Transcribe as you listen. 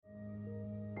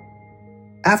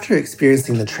After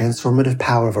experiencing the transformative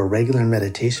power of a regular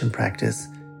meditation practice,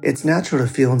 it's natural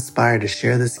to feel inspired to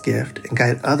share this gift and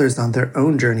guide others on their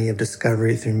own journey of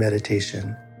discovery through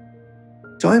meditation.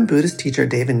 Join Buddhist teacher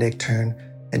David Nichtern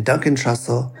and Duncan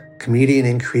Trussell, comedian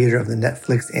and creator of the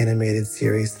Netflix animated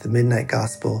series The Midnight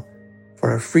Gospel,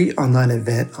 for a free online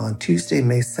event on Tuesday,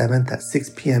 May 7th at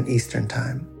 6 p.m. Eastern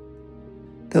Time.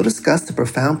 They'll discuss the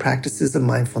profound practices of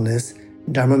mindfulness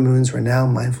in Dharma Moon's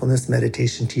renowned mindfulness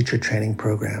meditation teacher training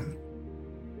program.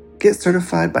 Get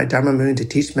certified by Dharma Moon to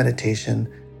teach meditation,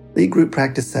 lead group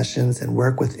practice sessions, and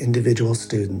work with individual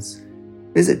students.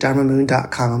 Visit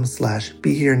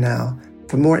dharmamoon.com/beherenow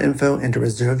for more info and to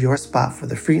reserve your spot for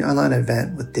the free online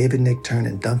event with David Nichtern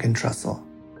and Duncan Trussell.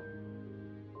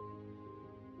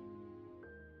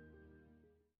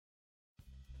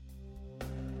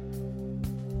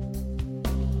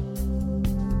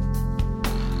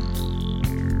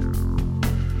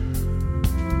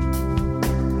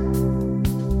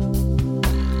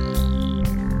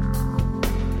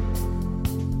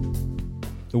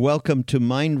 Welcome to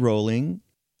Mind Rolling.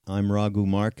 I'm Raghu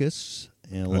Marcus,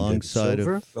 and alongside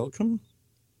of welcome.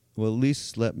 Well, at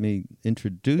least let me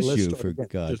introduce you, for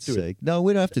God's sake. No,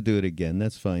 we don't have to do it again.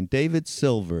 That's fine. David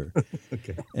Silver.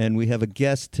 Okay. And we have a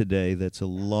guest today that's a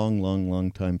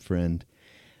long time friend,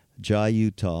 Jai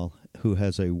Uttal, who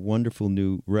has a wonderful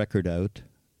new record out,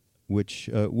 which,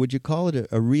 would you call it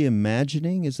a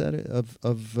reimagining? Is that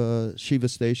of Shiva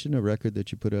Station, a record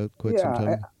that you put out quite some time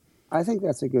ago? I think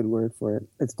that's a good word for it.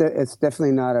 It's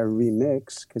definitely not a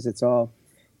remix because it's all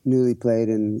newly played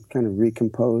and kind of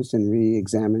recomposed and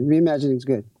re-examined. Reimagining is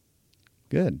good.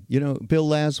 Good. You know, Bill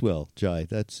Laswell, Jai,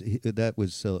 that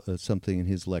was something in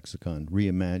his lexicon.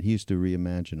 He used to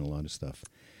reimagine a lot of stuff.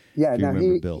 Yeah, now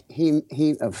Bill. He do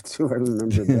I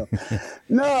remember Bill?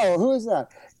 No, who is that?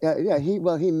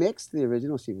 He mixed the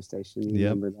original Shiva Station. You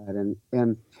remember that?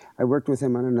 And I worked with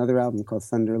him on another album called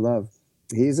Thunder Love.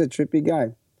 He's a trippy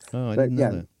guy. Oh, I didn't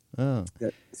know that. Oh. Yeah,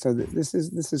 so this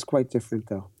is quite different,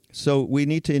 though. So we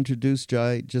need to introduce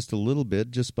Jai just a little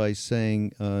bit, just by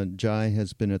saying Jai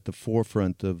has been at the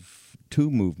forefront of two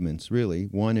movements, really.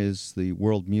 One is the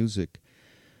world music,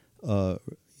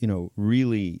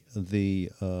 really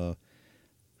the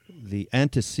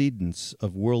antecedents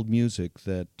of world music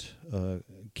that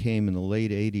came in the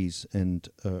late 80s and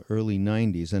early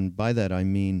 90s. And by that I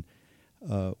mean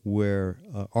where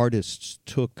artists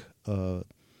took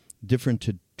different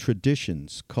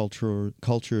traditions,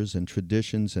 cultures and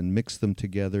traditions, and mixed them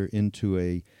together into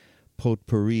a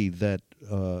potpourri that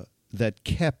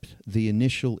kept the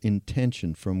initial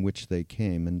intention from which they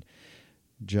came. And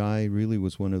Jai really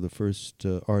was one of the first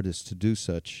artists to do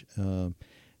such.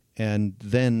 And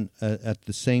then at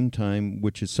the same time,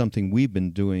 which is something we've been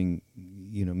doing,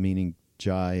 meaning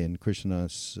Jai and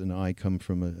Krishnadas and I come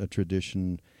from a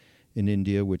tradition in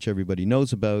India, which everybody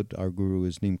knows about. Our guru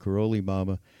is Neem Karoli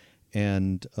Baba,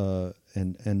 and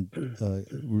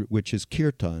which is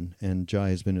kirtan, and Jai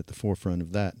has been at the forefront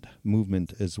of that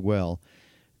movement as well.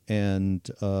 And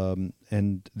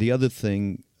the other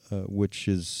thing, which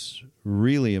is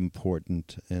really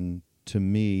important, and to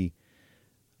me,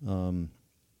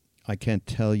 I can't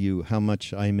tell you how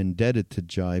much I'm indebted to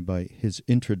Jai by his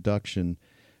introduction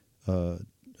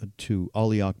to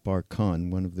Ali Akbar Khan,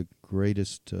 one of the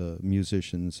greatest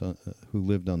musicians who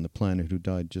lived on the planet, who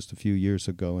died just a few years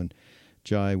ago. And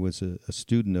Jai was a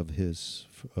student of his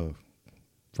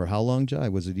for how long, Jai?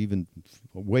 Was it even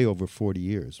way over 40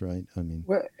 years, right? I mean,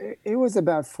 well, it was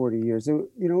about 40 years. It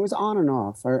was on and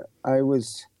off. I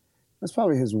was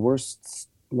probably his worst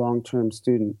long-term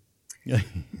student.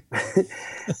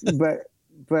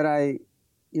 but I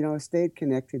stayed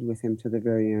connected with him to the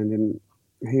very end, and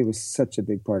he was such a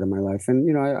big part of my life.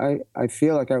 And, I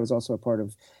feel like I was also a part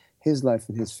of his life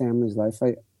and his family's life.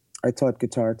 I taught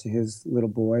guitar to his little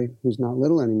boy, who's not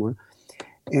little anymore.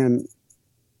 And,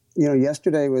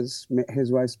 yesterday was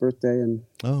his wife's birthday, and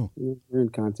we're in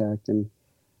contact. And,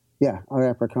 Ali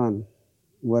Akbar Khan,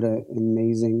 what an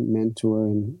amazing mentor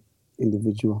and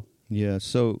individual. Yeah,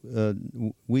 so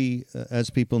we,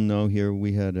 as people know here,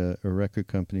 we had a record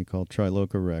company called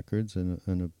Triloka Records,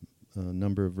 and a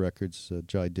number of records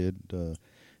Jai did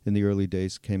in the early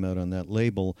days came out on that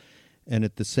label. And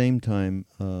at the same time,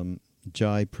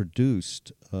 Jai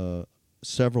produced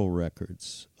several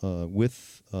records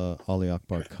with Ali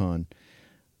Akbar Khan.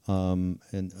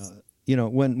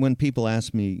 When people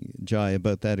ask me, Jai,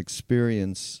 about that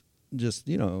experience, just,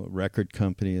 record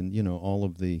company and, all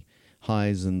of the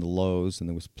highs and the lows, and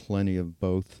there was plenty of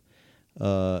both,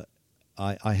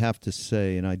 I have to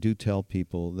say, and I do tell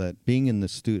people, that being in the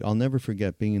studio, I'll never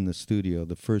forget being in the studio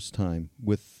the first time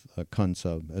with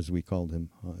Kansab, as we called him,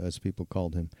 as people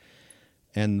called him.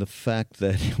 And the fact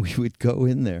that we would go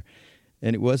in there,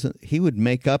 and it wasn't, he would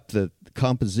make up the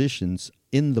compositions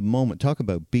in the moment. Talk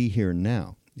about be here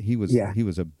now. He was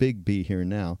a big be here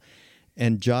now.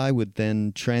 And Jai would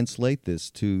then translate this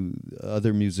to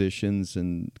other musicians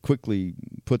and quickly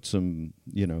put some,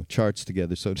 charts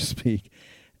together, so to speak.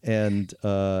 And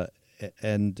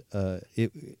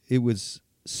it was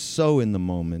so in the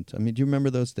moment. I mean, do you remember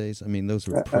those days? I mean, those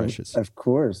were precious. Of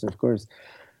course.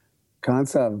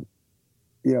 Kansab,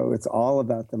 it's all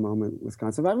about the moment with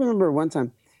Kansab. I remember one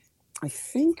time, I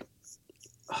think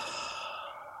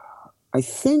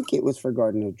it was for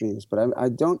Garden of Dreams, but I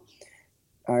don't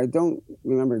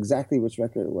remember exactly which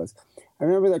record it was. I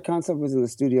remember that Kansab was in the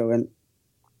studio, and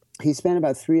he spent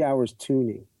about 3 hours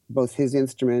tuning both his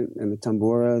instrument and the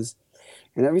tamboras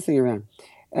and everything around.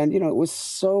 And, it was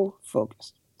so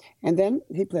focused. And then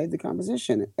he played the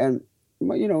composition. And,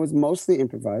 it was mostly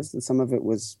improvised, and some of it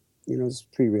was, was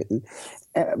pre-written.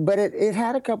 But it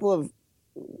had a couple of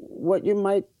what you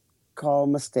might call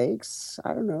mistakes.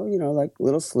 I don't know, like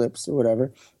little slips or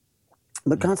whatever.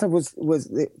 But Kansab was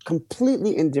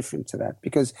completely indifferent to that,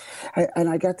 because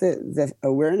I got the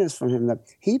awareness from him that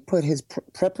he put his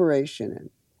preparation in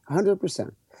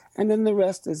 100%. And then the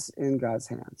rest is in God's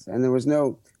hands. And there was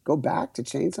no go back to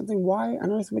change something. Why on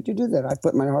earth would you do that? I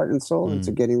put my heart and soul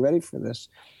into getting ready for this.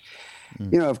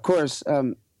 Of course,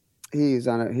 he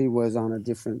was on a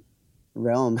different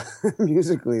realm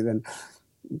musically than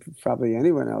probably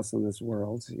anyone else in this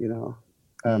world,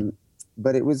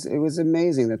 But it was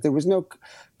amazing that there was no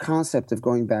concept of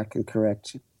going back and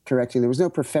correcting. There was no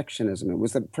perfectionism.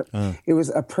 It was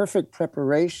a perfect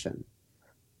preparation,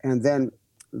 and then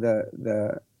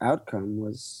the outcome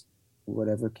was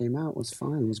whatever came out was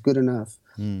fine. Was good enough.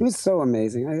 It was so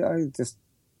amazing. I just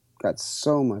got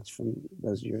so much from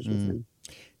those years with him.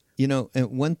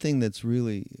 And one thing that's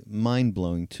really mind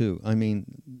blowing too. I mean,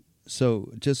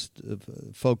 so just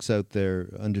folks out there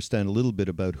understand a little bit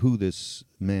about who this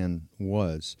man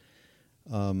was.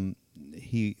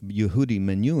 Yehudi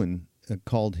Menuhin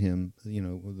called him,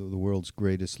 the world's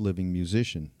greatest living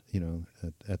musician,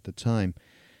 at the time.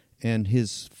 And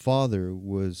his father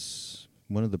was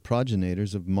one of the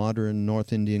progenitors of modern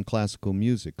North Indian classical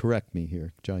music. Correct me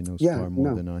here. Jai knows far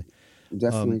more than I.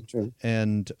 Definitely true.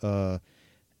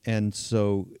 And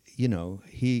so,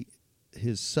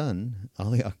 his son,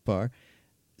 Ali Akbar,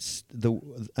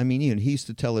 he used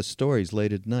to tell us stories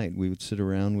late at night. We would sit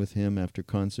around with him after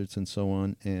concerts and so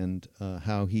on, and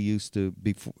how he used to,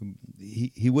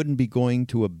 he wouldn't be going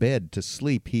to a bed to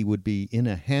sleep. He would be in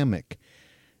a hammock,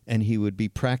 and he would be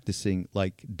practicing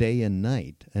like day and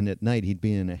night. And at night, he'd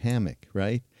be in a hammock,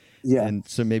 right? Yeah. And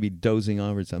so maybe dozing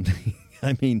off or something.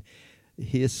 I mean,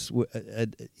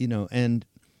 and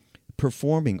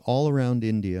performing all around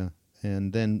India,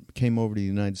 and then came over to the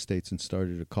United States and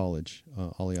started a college,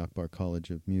 Ali Akbar College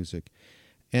of Music.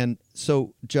 And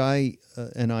so Jai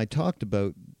and I talked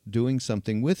about doing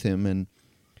something with him,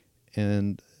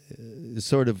 and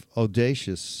sort of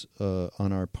audacious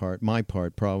on our part, my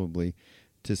part probably,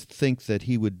 to think that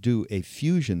he would do a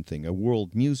fusion thing, a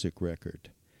world music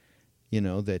record.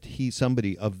 That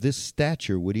somebody of this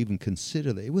stature would even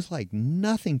consider that. It was like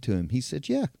nothing to him. He said,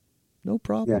 yeah, no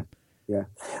problem. Yeah.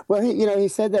 Well, he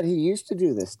said that he used to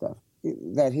do this stuff,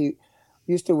 that he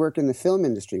used to work in the film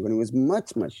industry when he was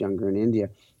much, much younger in India.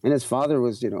 And his father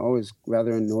was, always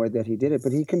rather annoyed that he did it.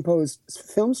 But he composed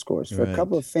film scores for a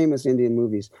couple of famous Indian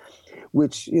movies,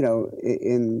 which,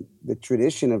 in the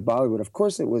tradition of Bollywood, of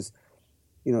course it was,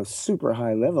 super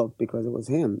high level because it was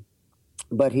him.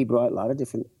 But he brought a lot of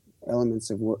different elements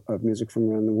of music from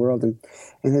around the world. And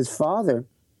his father,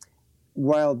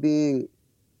 while being,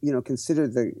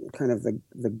 considered the kind of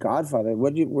the godfather,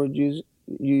 would you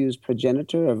use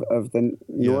progenitor of the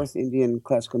North Indian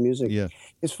classical music? Yeah.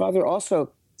 His father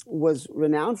also was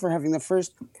renowned for having the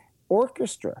first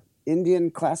orchestra, Indian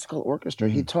classical orchestra.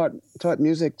 He taught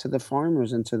music to the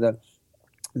farmers and to the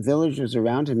villagers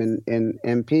around him in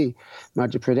MP,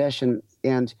 Madhya Pradesh,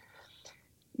 and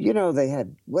they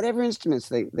had whatever instruments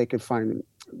they could find.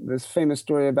 This famous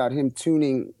story about him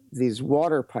tuning these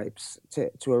water pipes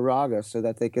to a raga so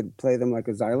that they could play them like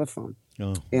a xylophone.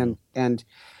 Oh. And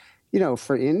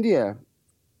for India,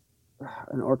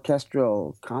 an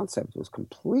orchestral concept was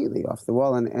completely off the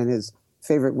wall. And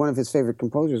one of his favorite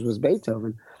composers was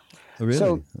Beethoven. Oh, really?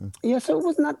 So it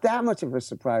was not that much of a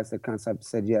surprise that Kansab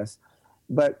said yes.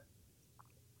 But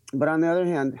on the other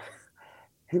hand,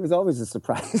 he was always a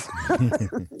surprise.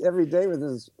 Every day with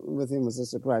him was a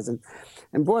surprise. And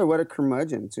boy, what a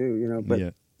curmudgeon too,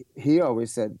 But he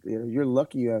always said, you're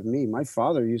lucky you have me. My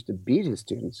father used to beat his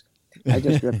students. I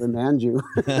just reprimand you.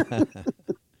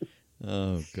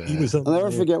 Oh, God. I'll never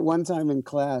forget one time in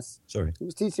class. Sorry. He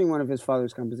was teaching one of his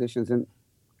father's compositions, and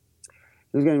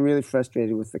he was getting really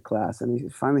frustrated with the class.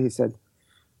 And finally he said,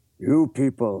 "You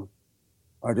people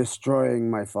are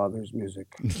destroying my father's music.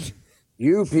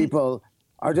 You people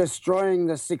are destroying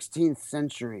the 16th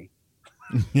century."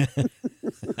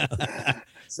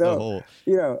 So,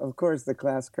 of course, the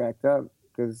class cracked up,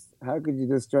 because how could you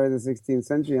destroy the 16th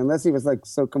century unless he was like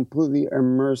so completely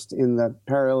immersed in the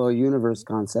parallel universe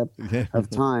concept of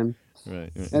time.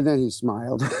 Right. And then he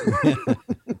smiled.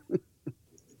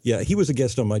 Yeah, he was a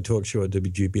guest on my talk show at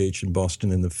WGBH in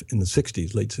Boston in the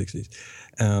 60s, late 60s.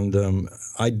 And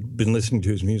I'd been listening to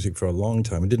his music for a long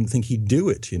time. I didn't think he'd do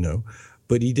it,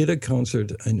 But he did a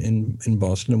concert in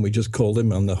Boston, and we just called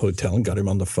him on the hotel and got him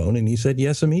on the phone, and he said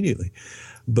yes immediately.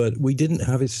 But we didn't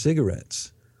have his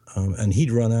cigarettes, and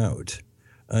he'd run out,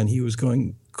 and he was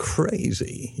going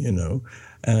crazy,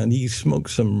 And he smoked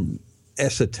some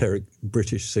esoteric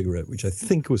British cigarette, which I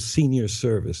think was Senior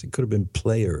Service. It could have been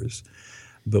Players.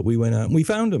 But we went out and we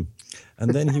found him.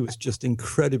 And then he was just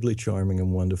incredibly charming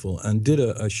and wonderful, and did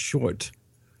a short,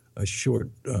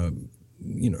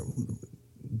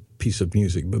 piece of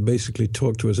music, but basically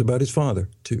talked to us about his father,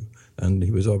 too. And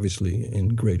he was obviously in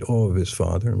great awe of his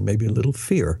father, and maybe a little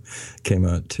fear came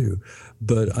out, too.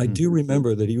 But I do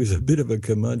remember that he was a bit of a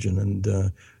curmudgeon, and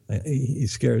he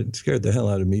scared the hell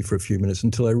out of me for a few minutes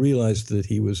until I realized that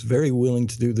he was very willing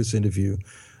to do this interview.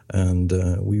 And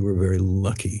we were very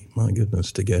lucky, my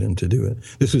goodness, to get him to do it.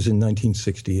 This was in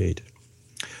 1968.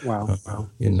 Wow.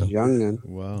 Young then.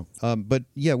 Wow. But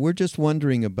yeah, we're just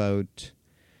wondering about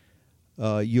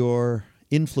your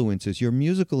influences, your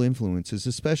musical influences,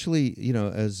 especially,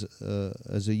 as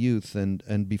a youth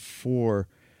and before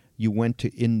you went to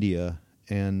India.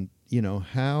 And,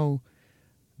 how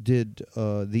did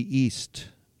the East,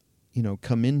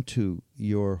 come into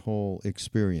your whole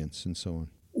experience and so on?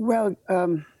 Well,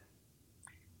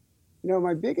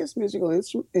 my biggest musical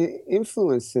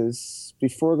influences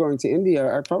before going to India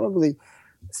are probably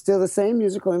still the same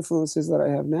musical influences that I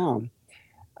have now.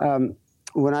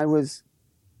 When I was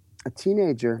a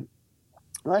teenager,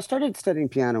 I started studying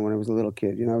piano when I was a little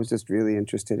kid. I was just really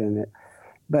interested in it.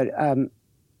 But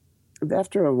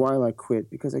after a while, I quit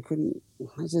because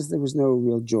there was no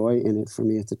real joy in it for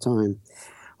me at the time.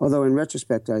 Although in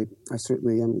retrospect, I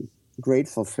certainly am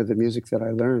grateful for the music that I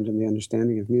learned and the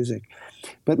understanding of music.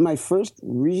 But my first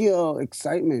real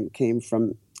excitement came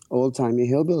from old-timey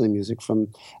hillbilly music, from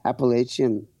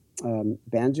Appalachian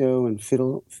banjo and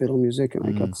fiddle music, and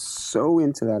I got so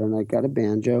into that, and I got a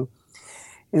banjo,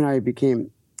 and I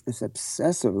became this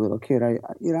obsessive little kid. I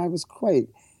was quite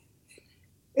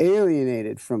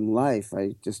alienated from life.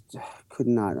 I just could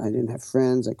not. I didn't have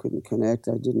friends. I couldn't connect.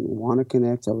 I didn't want to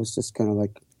connect. I was just kind of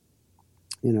like,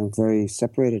 very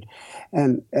separated,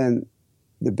 and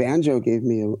the banjo gave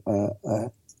me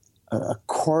a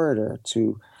corridor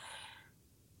to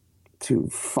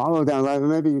follow down life.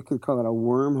 Maybe you could call it a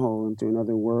wormhole into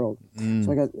another world.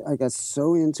 So I got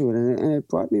so into it, and it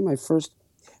brought me my first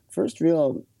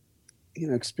real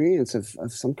experience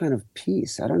of some kind of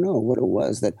peace. I don't know what it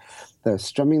was, that the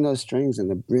strumming those strings and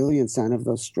the brilliant sound of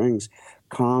those strings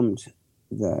calmed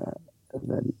the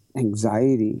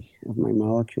anxiety of my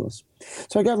molecules.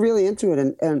 So I got really into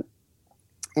it,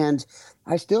 and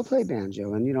I still play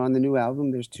banjo. And on the new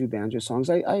album, there's 2 banjo songs.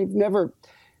 I've never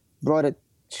brought it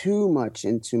too much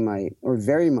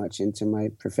very much into my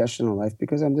professional life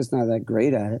because I'm just not that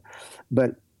great at it.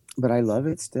 But I love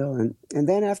it still. And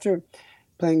then after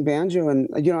playing banjo, and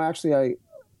actually I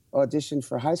auditioned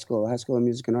for high school of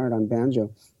music and art on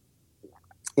banjo,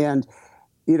 and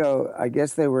I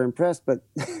guess they were impressed, but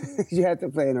you had to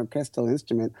play an orchestral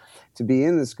instrument to be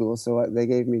in the school. So they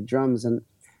gave me drums, and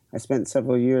I spent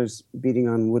several years beating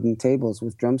on wooden tables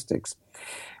with drumsticks,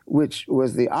 which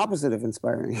was the opposite of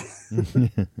inspiring.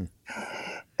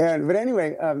 But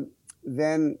anyway,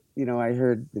 then, I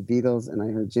heard the Beatles, and I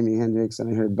heard Jimi Hendrix, and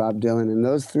I heard Bob Dylan, and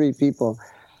those 3 people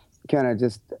kind of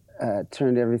just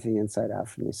turned everything inside out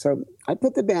for me. So I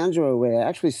put the banjo away. I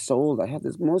actually I had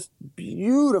this most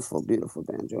beautiful, beautiful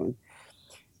banjo. And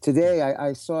today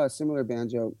I saw a similar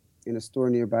banjo in a store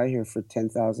nearby here for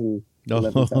 $10,000,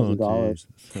 $11,000.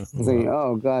 I was thinking,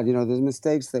 oh God, there's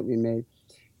mistakes that we made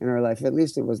in our life. At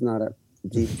least it was not a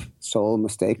deep soul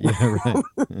mistake. Yeah, right.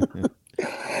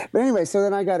 But anyway, so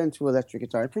then I got into electric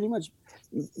guitar. I pretty much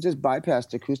just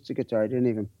bypassed acoustic guitar. I didn't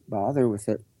even bother with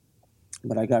it.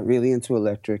 But I got really into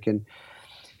electric and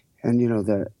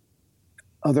the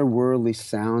otherworldly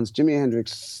sounds. Jimi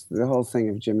Hendrix, the whole thing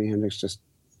of Jimi Hendrix just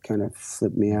kind of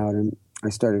flipped me out, and I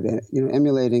started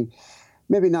emulating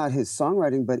maybe not his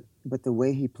songwriting, but the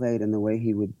way he played and the way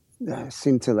he would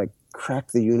seem to like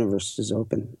crack the universes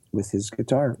open with his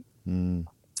guitar. And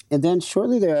then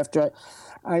shortly thereafter,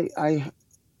 I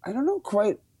don't know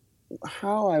quite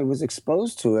how I was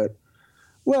exposed to it.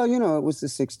 Well, it was the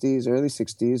 60s, early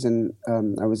 60s, and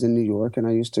I was in New York, and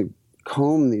I used to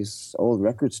comb these old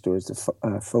record stores, the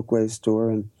Folkways store,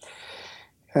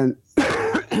 and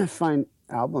find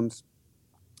albums.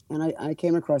 And I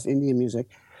came across Indian music.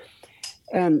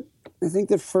 And I think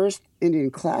the first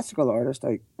Indian classical artist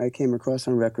I came across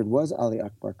on record was Ali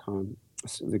Akbar Khan,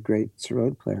 the great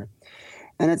sarod player.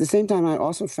 And at the same time, I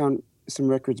also found some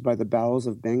records by the Bowels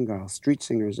of Bengal, street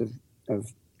singers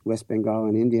of West Bengal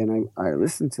and India. And I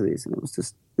listened to these, and it was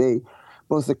just,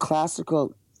 both the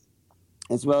classical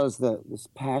as well as this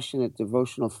passionate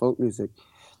devotional folk music,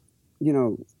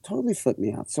 totally flipped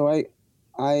me out. So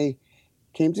I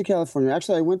came to California.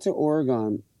 Actually, I went to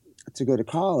Oregon to go to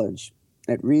college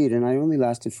at Reed, and I only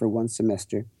lasted for one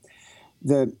semester.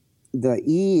 The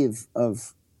eve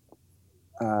of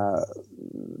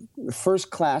the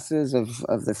first classes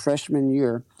of the freshman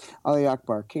year, Ali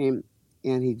Akbar came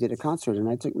and he did a concert, and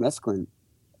I took mescaline.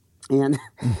 And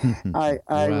I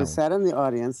Wow. sat in the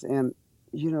audience, and,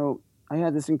 I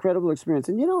had this incredible experience.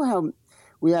 And you know how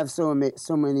we have so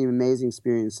many amazing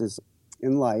experiences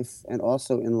in life and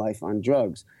also in life on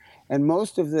drugs. And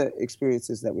most of the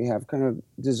experiences that we have kind of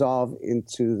dissolve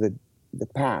into the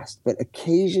past. But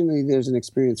occasionally there's an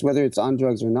experience, whether it's on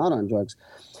drugs or not on drugs,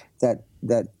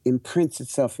 that imprints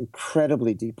itself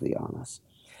incredibly deeply on us.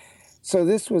 So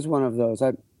this was one of those.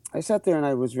 I sat there and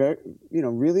I was very,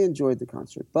 really enjoyed the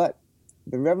concert. But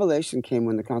the revelation came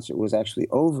when the concert was actually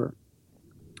over.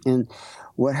 And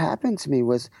what happened to me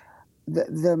was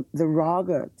the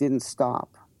raga didn't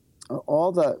stop.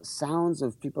 All the sounds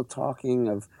of people talking,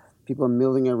 of people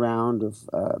milling around, of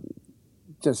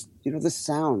just, the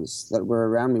sounds that were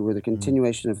around me were the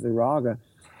continuation of the raga.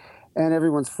 And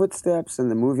everyone's footsteps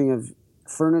and the moving of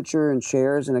furniture and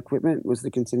chairs and equipment was the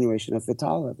continuation of the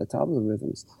tabla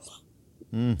rhythms.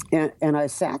 And I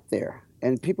sat there,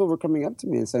 and people were coming up to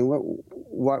me and saying,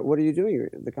 what are you doing?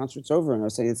 The concert's over. And I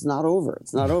was saying, it's not over.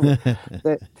 It's not over.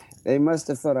 They must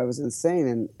have thought I was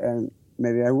insane, and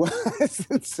maybe I was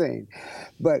insane.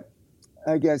 But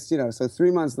I guess, so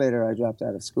 3 months later, I dropped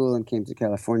out of school and came to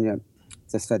California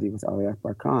to study with Ali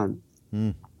Akbar Khan.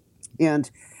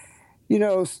 And,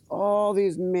 all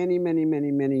these many, many,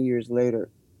 many, many years later,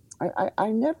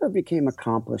 I never became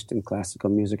accomplished in classical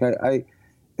music.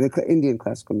 The Indian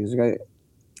classical music.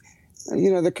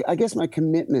 I guess my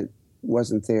commitment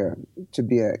wasn't there to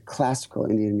be a classical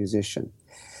Indian musician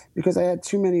because I had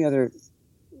too many other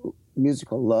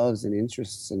musical loves and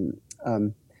interests. And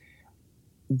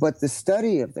but the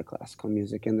study of the classical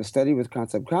music and the study with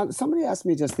Kansab. Somebody asked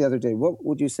me just the other day, what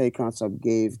would you say Kansab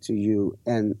gave to you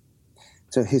and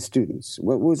to his students?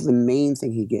 What was the main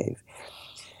thing he gave?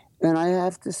 And I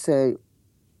have to say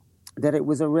that it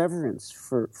was a reverence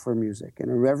for music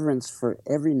and a reverence for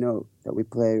every note that we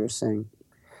play or sing,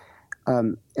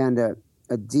 and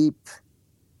a deep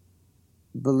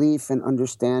belief and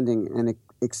understanding and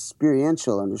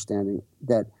experiential understanding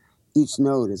that each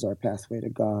note is our pathway to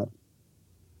God.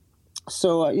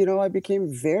 So, I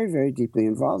became very, very deeply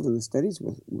involved in the studies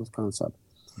with Kansab.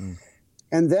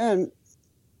 And then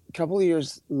a couple of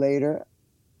years later,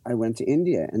 I went to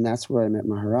India, and that's where I met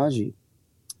Maharaji.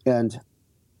 And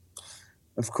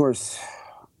of course,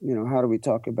 how do we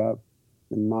talk about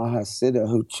the Mahasiddha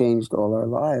who changed all our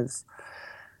lives?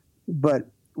 But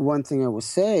one thing I will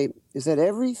say is that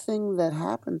everything that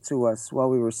happened to us while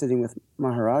we were sitting with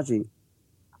Maharaji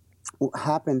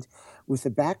happened with the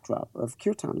backdrop of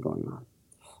kirtan going on.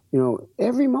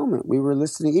 Every moment we were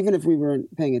listening, even if we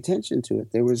weren't paying attention to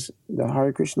it, there was the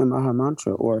Hare Krishna Maha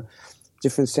Mantra or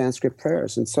different Sanskrit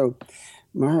prayers. And so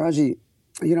Maharaji,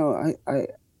 I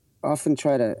often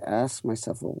try to ask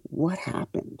myself, well, what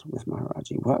happened with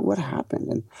Maharaji? What happened?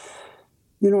 And,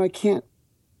 I can't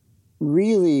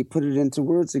really put it into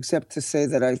words except to say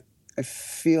that I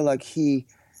feel like he,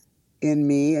 in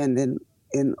me and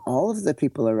in all of the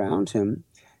people around him,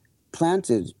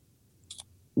 planted,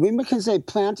 we can say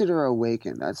planted or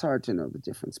awakened. That's hard to know the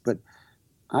difference. But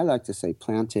I like to say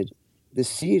planted the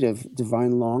seed of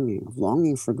divine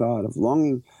longing for God, of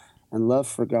longing and love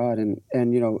for God, and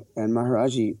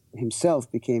Maharaji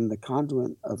himself became the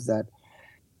conduit of that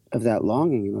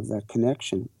longing and of that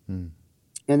connection. And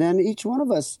then each one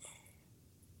of us,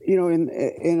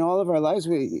 in all of our lives,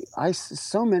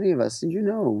 so many of us, and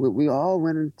we all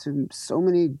went into so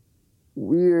many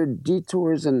weird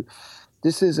detours and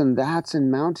thises and that's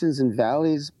and mountains and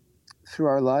valleys through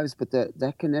our lives, but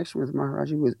that connection with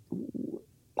Maharaji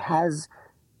has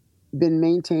been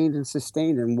maintained and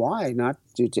sustained. And why? Not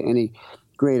due to any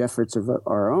great efforts of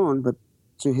our own, but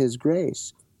to His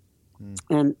grace.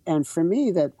 And for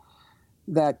me,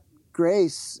 that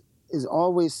grace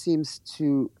always seems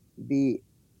to be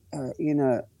in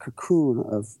a cocoon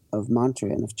of mantra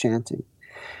and of chanting.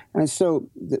 And so,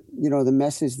 the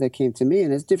message that came to me,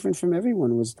 and it's different from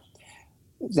everyone, was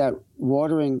that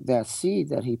watering that seed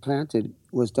that He planted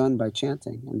was done by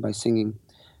chanting and by singing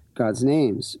God's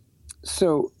names.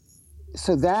 So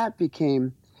that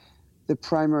became the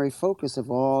primary focus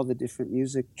of all the different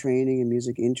music training and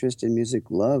music interest and music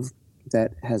love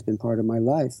that has been part of my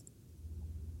life.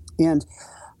 And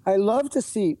I love to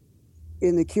see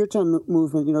in the kirtan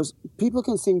movement, people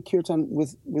can sing kirtan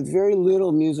with very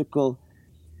little musical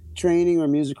training or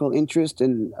musical interest,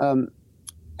 and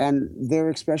their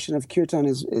expression of kirtan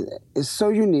is so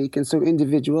unique and so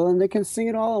individual, and they can sing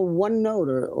it all on one note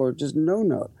or just no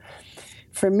note.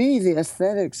 For me, the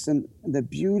aesthetics and the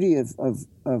beauty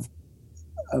of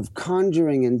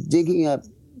conjuring and digging up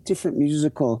different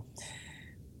musical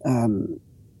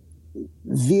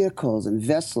vehicles and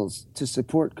vessels to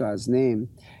support God's name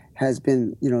has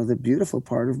been, the beautiful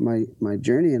part of my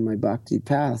journey and my bhakti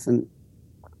path. And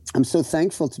I'm so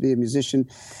thankful to be a musician,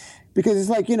 because it's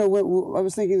like, I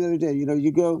was thinking the other day,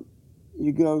 you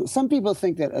go, some people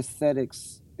think that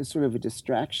aesthetics is sort of a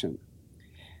distraction,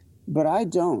 but I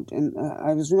don't. And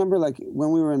I just remember, like,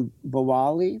 when we were in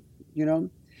Bawali,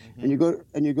 and you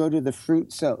go to the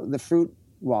fruit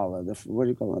wala, what do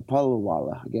you call it? Pala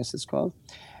wala, I guess it's called.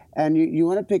 And you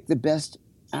want to pick the best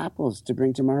apples to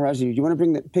bring to Maharaji. You want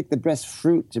to pick the best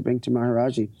fruit to bring to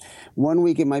Maharaji. One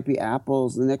week it might be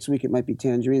apples, the next week it might be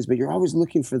tangerines, but you're always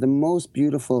looking for the most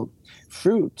beautiful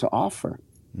fruit to offer.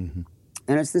 Mm-hmm.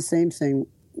 And it's the same thing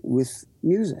with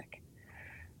music.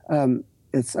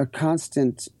 It's a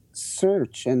constant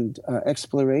search and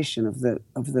exploration of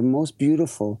the most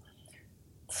beautiful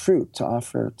fruit to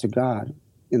offer to God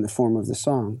in the form of the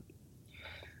song.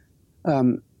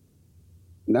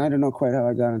 I don't know quite how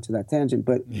I got into that tangent,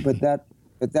 but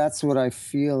that's what I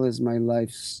feel is my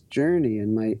life's journey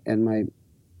and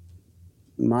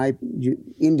my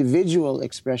individual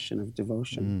expression of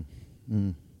devotion.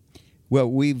 Mm.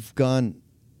 Well, we've gone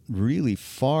really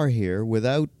far here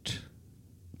without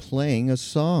playing a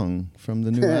song from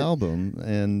the new album,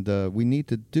 and we need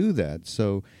to do that.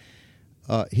 So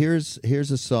here's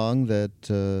a song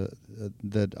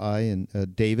that I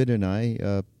and David and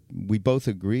I we both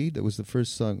agreed that was the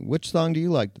first song. Which song do you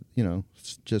like?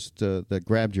 Just that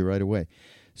grabbed you right away.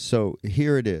 So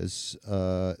here it is,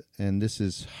 and this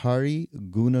is Hari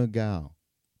Guna Gao.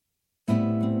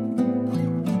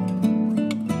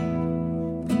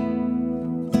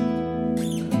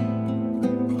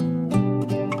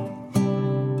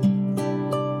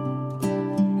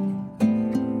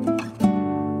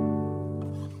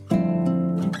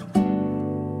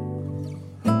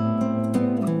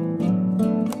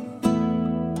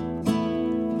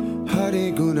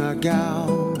 Hari Guna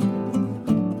Gao,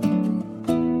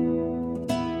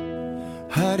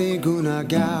 Hari Guna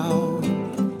Gao,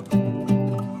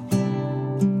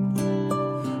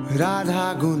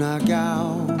 Radha Guna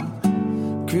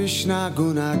Gao, Krishna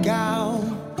Guna Gao,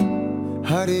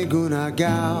 Hari Guna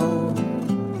Gao.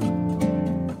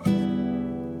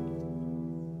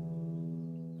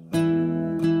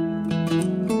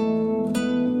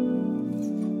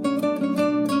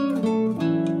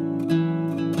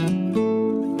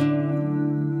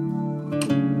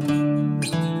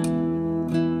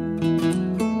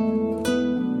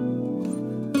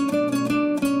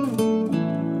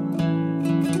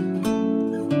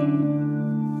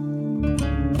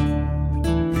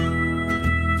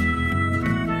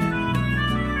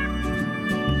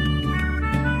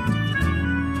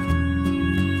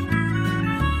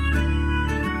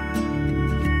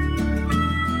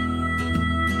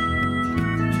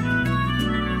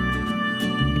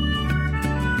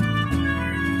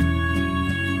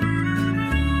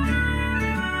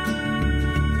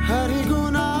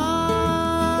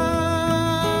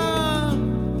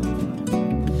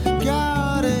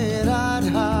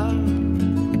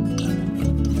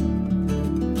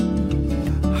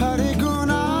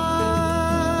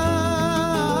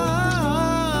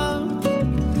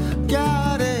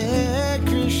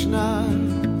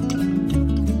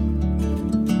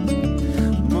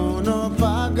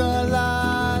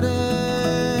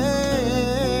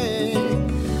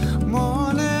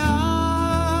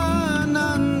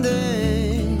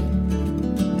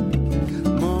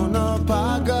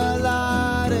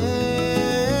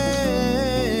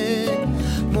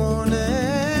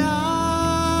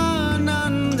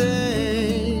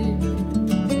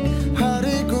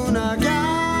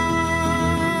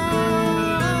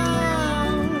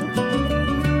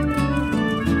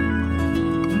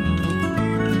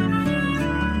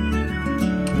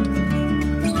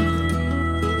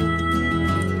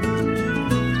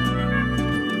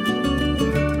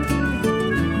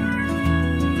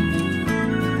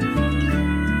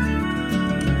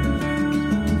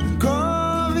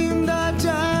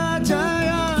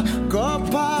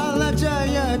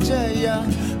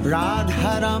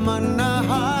 Radharamana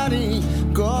Hari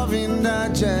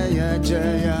Govinda Jaya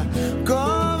Jaya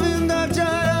Govinda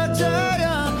Jaya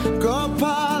Jaya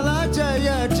Gopala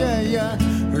Jaya Jaya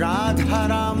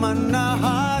Radharamana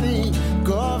Hari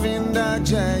Govinda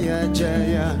Jaya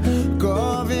Jaya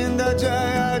Govinda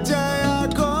Jaya Jaya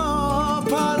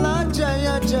Gopala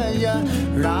Jaya Jaya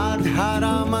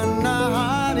Radharamana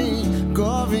Hari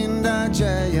Govinda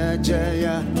Jaya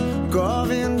Jaya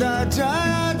Govinda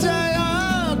Jaya Jaya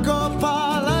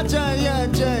Gopala Jaya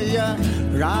Jaya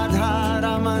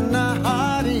Radharamana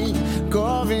Hari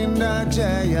Govinda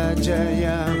Jaya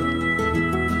Jaya.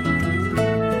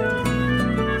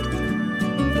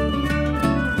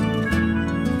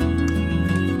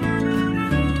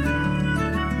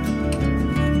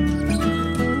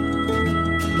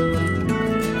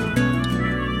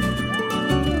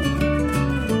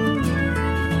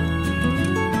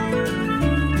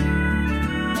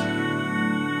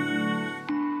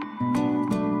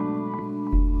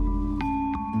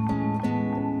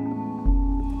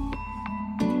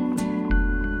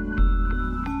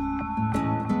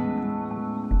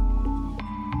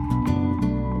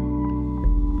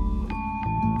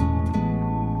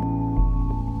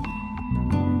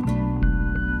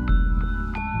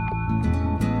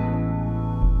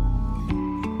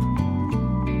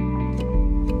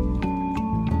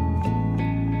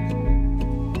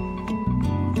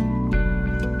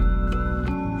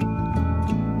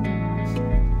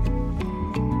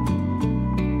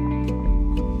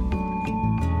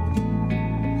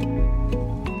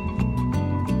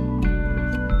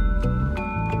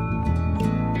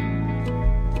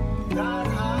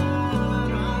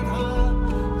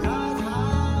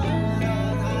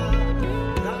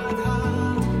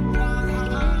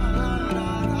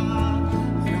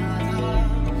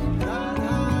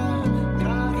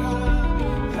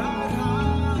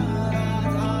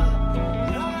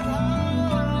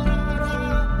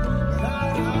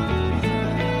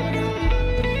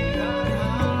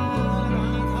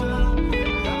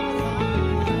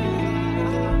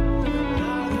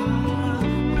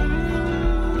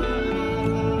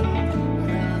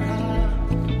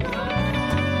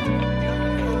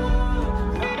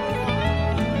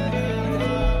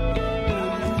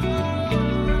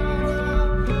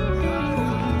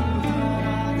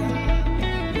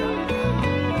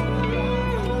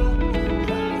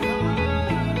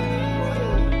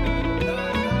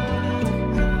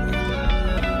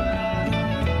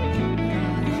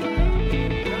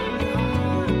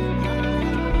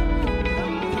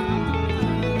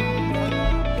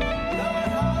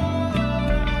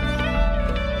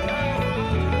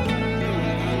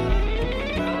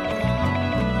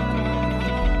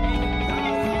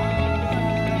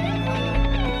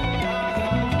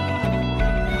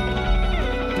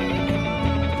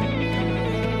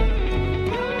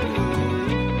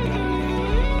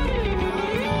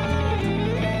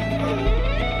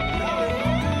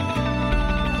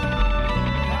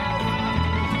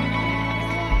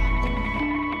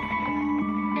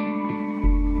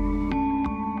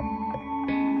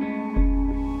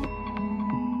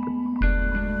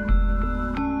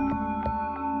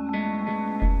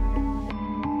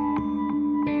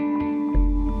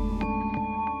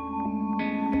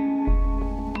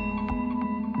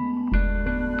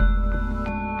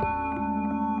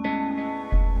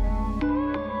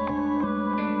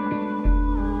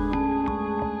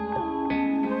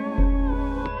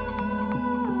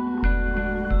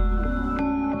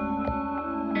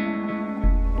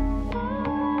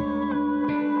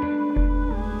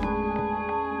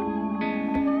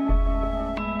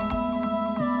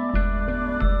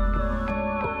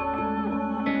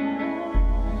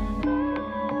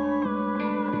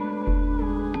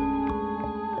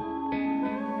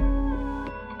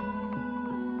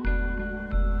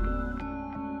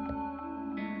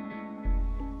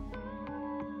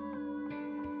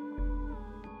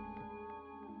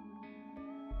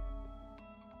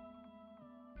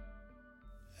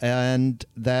 And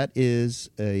that is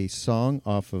a song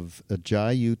off of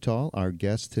Jai Uttal, our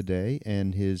guest today,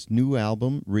 and his new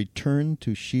album, Return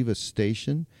to Shiva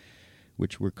Station,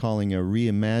 which we're calling a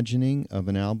reimagining of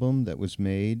an album that was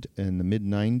made in the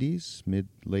mid-90s,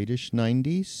 late-ish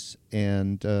 90s.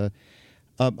 And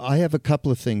I have a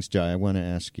couple of things, Jai, I want to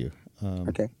ask you.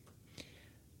 Okay.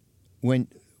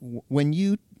 When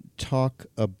you talk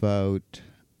about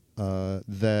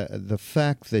the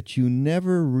fact that you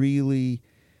never really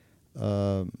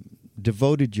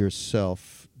devoted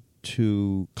yourself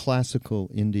to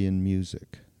classical Indian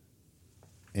music,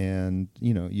 and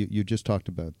you just talked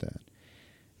about that,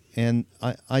 and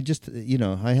I just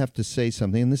I have to say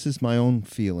something, and this is my own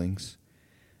feelings.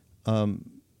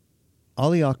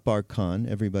 Ali Akbar Khan,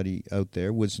 everybody out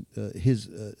there, was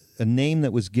a name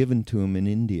that was given to him in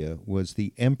India was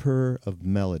the Emperor of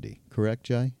Melody. Correct,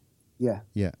 Jai? Yeah.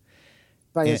 Yeah.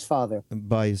 By his father.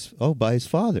 By his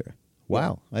father.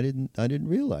 Wow, yeah. I didn't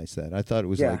realize that. I thought it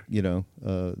was like the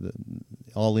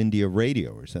All India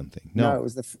Radio or something. No, it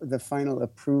was the final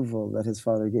approval that his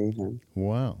father gave him.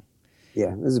 Wow.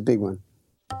 Yeah, it was a big one.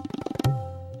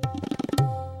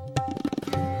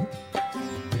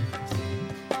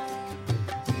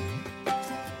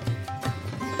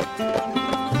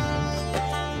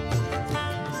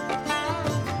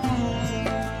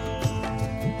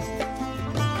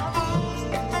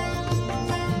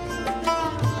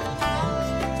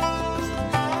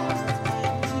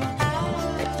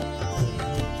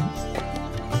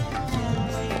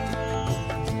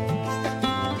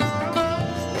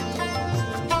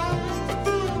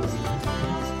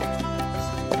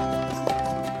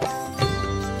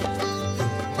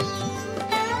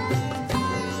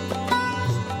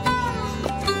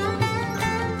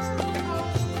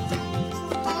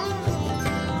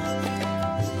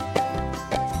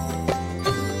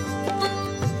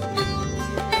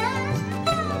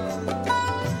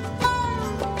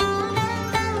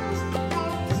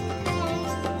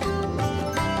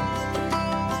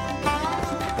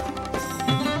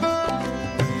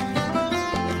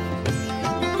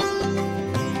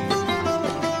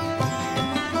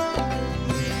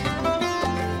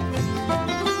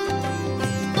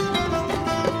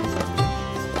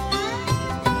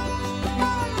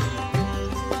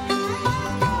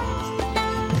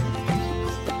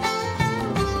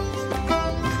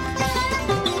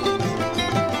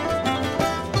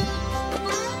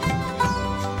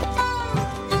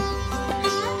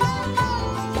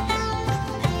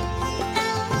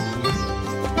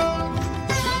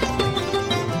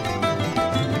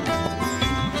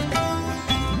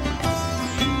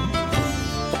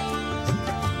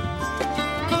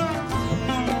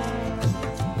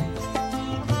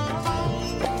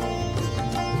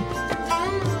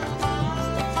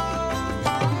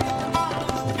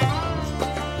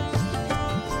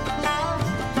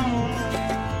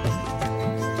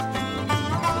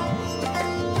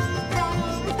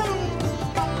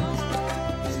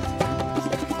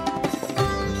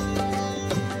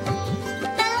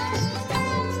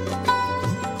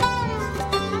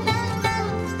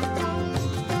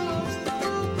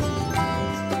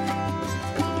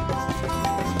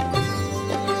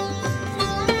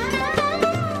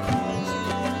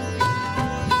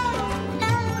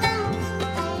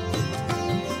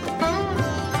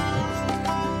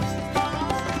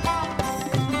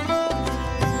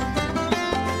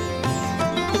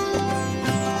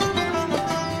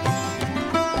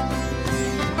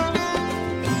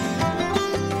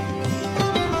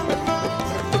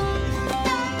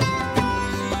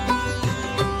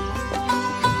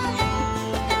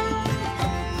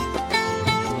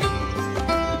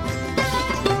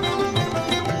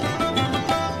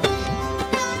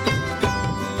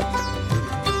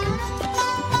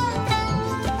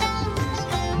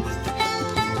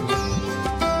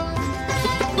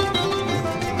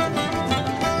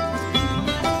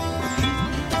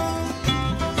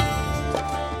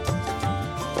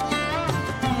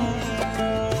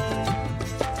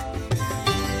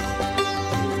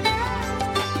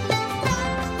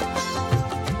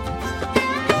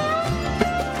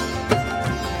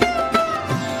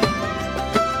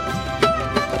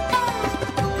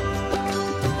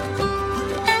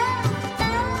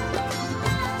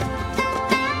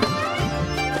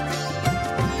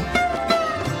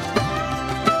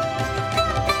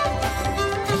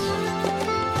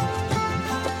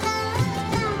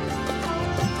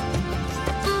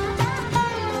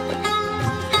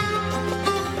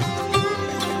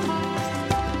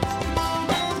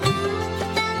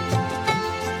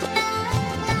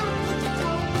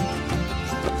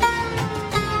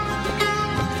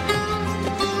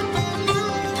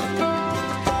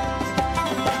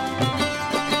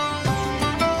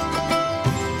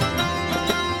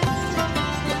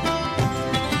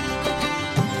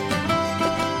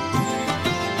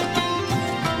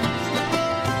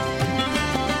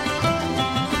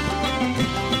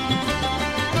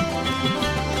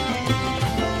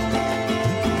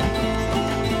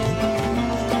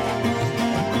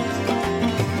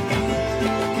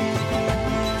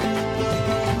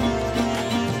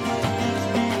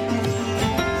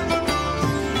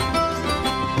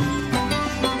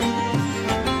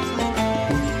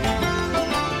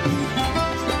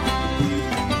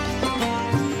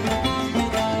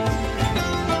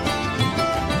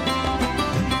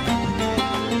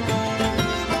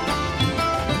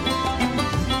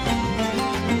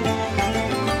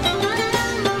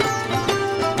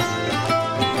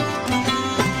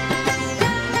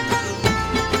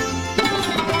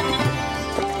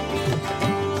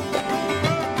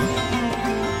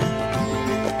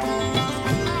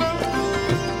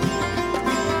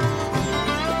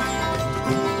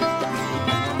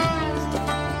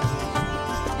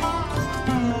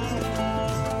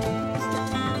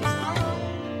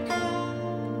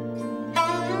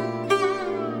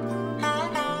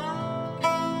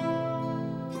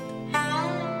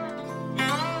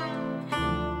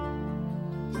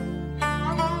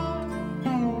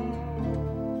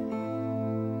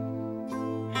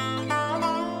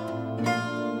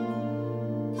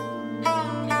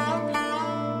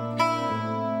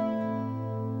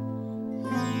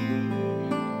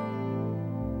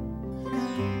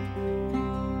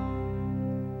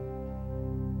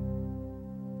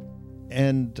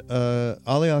 And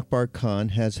Ali Akbar Khan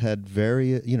has had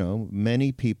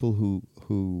many people who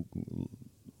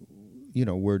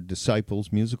were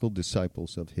disciples, musical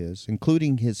disciples of his,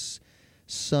 including his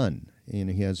son. You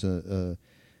know,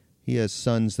 he has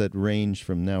sons that range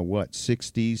from now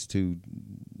 60s to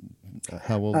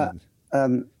how old?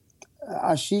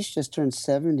 Ashish just turned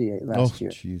 78 last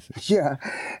year. Oh, Jesus. Yeah,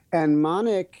 and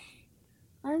Manik,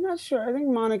 I'm not sure. I think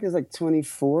Manik is like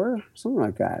 24, something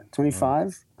like that.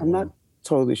 25. I'm not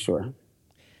totally sure.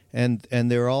 And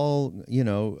they're all,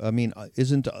 I mean,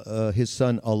 isn't his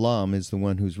son Alam is the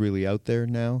one who's really out there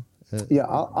now?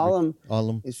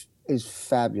 Alam is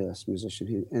fabulous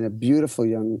musician and a beautiful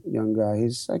young guy.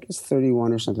 He's, I guess,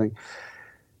 31 or something.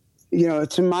 You know,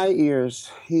 to my ears,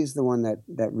 he's the one that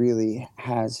really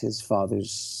has his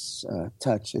father's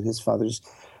touch and his father's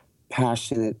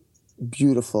passionate,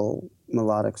 beautiful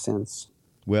melodic sense.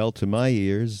 Well, to my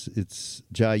ears, it's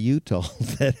Jai Uttal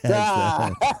that has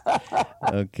that.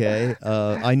 Okay.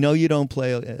 I know you don't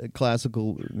play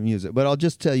classical music, but I'll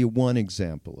just tell you one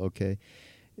example, okay?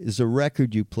 Is a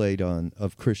record you played on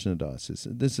of Krishna Das.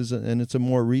 This is and it's a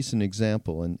more recent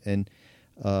example, and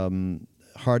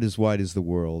Heart as Wide as the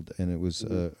World, and it was,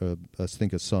 I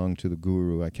think, a song to the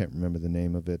Guru. I can't remember the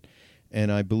name of it.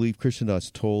 And I believe Krishna Das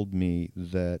told me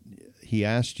that he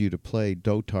asked you to play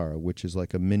Dotara, which is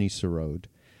like a mini sarod.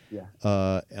 Yeah.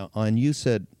 And you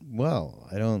said, well,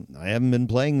 I haven't been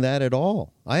playing that at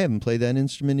all. I haven't played that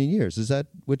instrument in years. Is that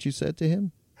what you said to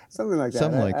him? Something like that.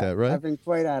 Something like that, right? I've been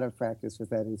quite out of practice with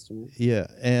that instrument. Yeah,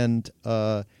 and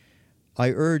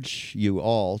I urge you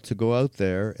all to go out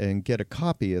there and get a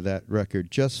copy of that record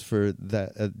just for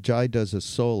that. Jai does a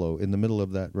solo in the middle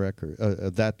of that record,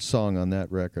 that song on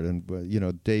that record.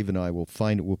 And, Dave and I will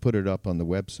find it. We'll put it up on the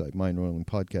website,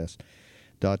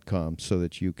 mindrollingpodcast.com, so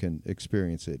that you can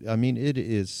experience it. I mean, it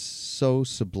is so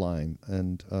sublime.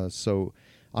 And so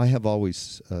I have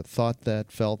always thought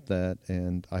that, felt that,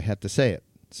 and I had to say it.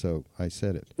 So I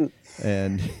said it.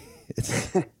 And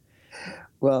it's...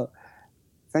 Well,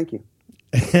 thank you.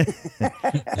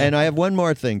 And I have one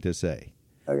more thing to say.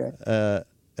 Okay.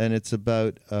 And it's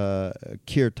about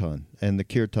kirtan and the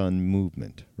kirtan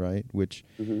movement, right? Which,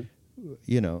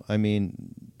 I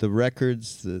mean, the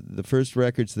records, the first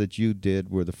records that you did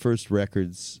were the first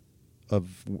records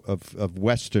of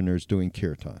Westerners doing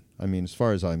kirtan. I mean, as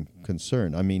far as I'm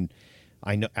concerned, I mean,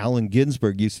 I know Allen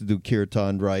Ginsberg used to do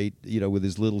kirtan, right? With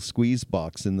his little squeeze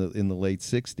box in the late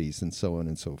 '60s and so on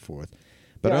and so forth.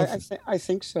 But yeah, I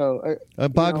think so.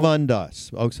 Bhagavan Das.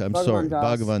 Oh, I'm sorry, Das.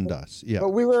 Bhagavan Das. Yeah.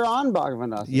 But we were on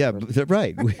Bhagavan Das. Yeah,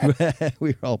 right.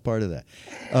 We were all part of that.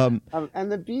 And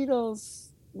the Beatles,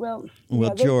 well,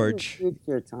 George. They did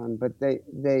kirtan, but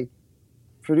they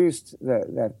produced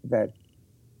that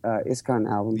ISKCON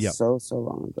album so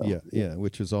long ago. Yeah,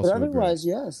 which was also. But otherwise,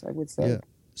 yes, I would say. Yeah.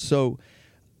 So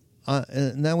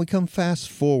now we come fast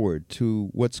forward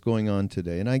to what's going on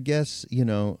today, and I guess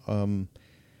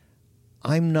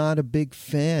I'm not a big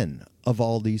fan of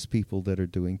all these people that are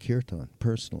doing kirtan,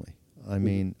 personally. I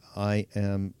mean, I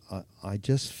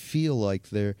just feel like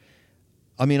they're...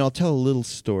 I mean, I'll tell a little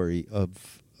story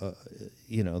of,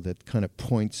 that kind of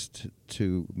points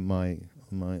to my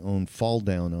own fall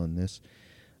down on this.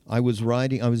 I was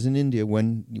in India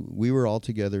when we were all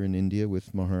together in India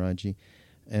with Maharaji,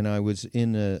 and I was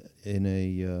in a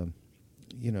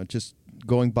just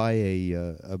going by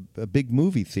a big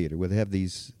movie theater where they have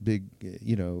these big,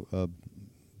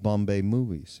 Bombay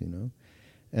movies,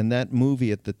 And that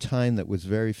movie at the time that was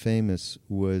very famous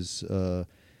was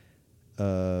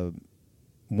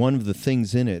one of the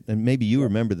things in it, and maybe you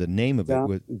remember the name of it,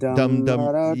 was Dum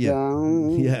Dum.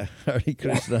 Yeah, Hare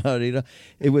Krishna, Hare Ram.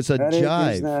 It was a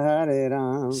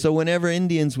jive. So whenever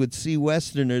Indians would see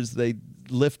Westerners, they'd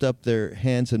lift up their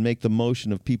hands and make the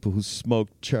motion of people who smoke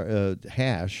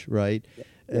hash, right? Yeah.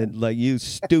 And like, you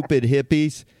stupid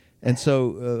hippies. And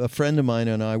so a friend of mine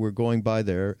and I were going by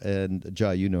there, and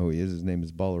Jai, you know who he is. His name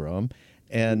is Balaram.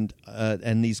 And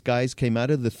these guys came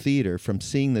out of the theater from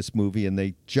seeing this movie, and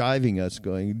they jiving us,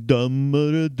 going dum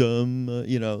dum,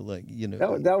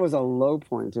 That was a low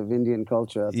point of Indian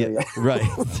culture. I'll tell you. Right.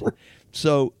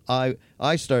 So I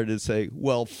started to say,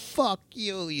 well, fuck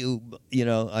you.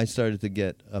 I started to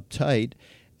get uptight,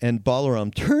 and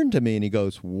Balaram turned to me and he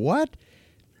goes, "What?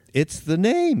 It's the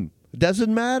name. It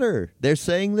doesn't matter. They're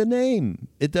saying the name.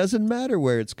 It doesn't matter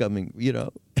where it's coming. Yeah.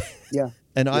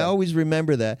 And I always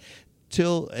remember that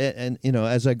till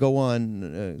as I go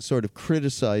on, sort of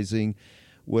criticizing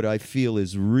what I feel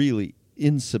is really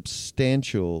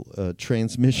insubstantial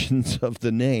transmissions of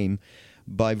the name.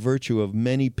 by virtue of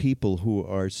many people who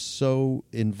are so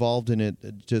involved in it.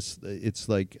 It's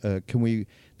like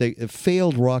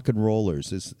failed rock and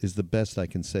rollers is the best I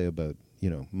can say about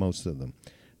most of them.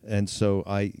 And so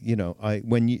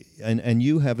when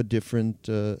you have a different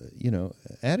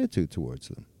attitude towards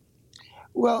them.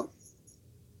 Well,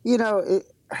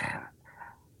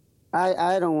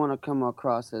 I don't want to come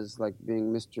across as like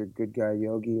being Mr. Good Guy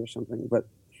Yogi or something, but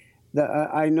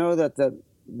I know that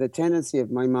the tendency of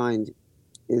my mind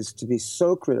is to be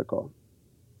so critical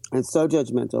and so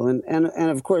judgmental, and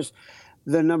of course,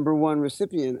 the number one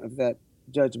recipient of that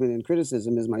judgment and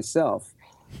criticism is myself,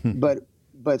 but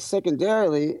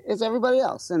secondarily it's everybody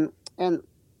else, and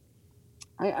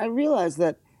I realize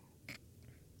that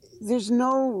there's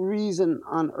no reason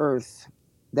on earth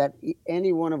that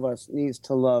any one of us needs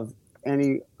to love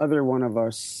any other one of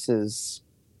us'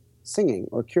 singing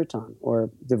or kirtan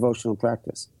or devotional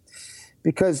practice,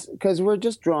 because we're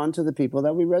just drawn to the people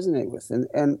that we resonate with,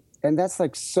 and that's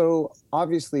like so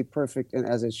obviously perfect and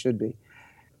as it should be.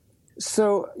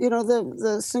 So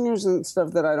the singers and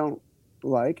stuff that I don't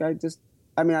like,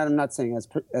 I'm not saying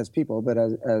as people, but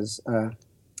as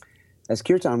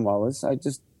kirtan wallas, I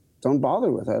just don't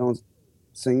bother with. I don't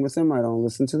sing with them. I don't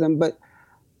listen to them. But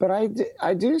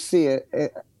I do see it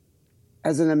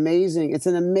as an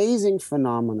amazing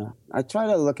phenomena. I try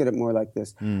to look at it more like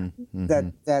this: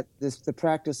 that the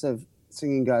practice of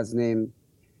singing God's name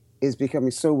is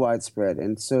becoming so widespread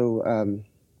and so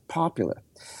popular.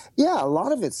 Yeah, a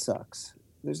lot of it sucks.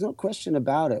 There's no question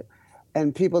about it,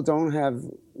 and people don't have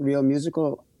real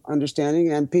musical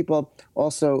understanding, and people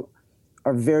also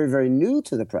are very, very new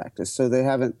to the practice, so they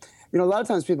haven't. A lot of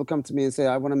times people come to me and say,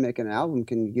 "I want to make an album.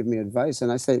 Can you give me advice?"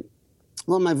 And I say,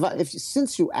 "Well,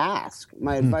 since you ask,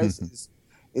 my advice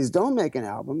is don't make an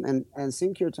album and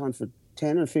sing kirtan for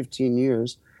 10 or 15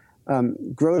 years.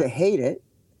 Grow to hate it,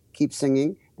 keep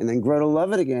singing, and then grow to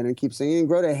love it again and keep singing, and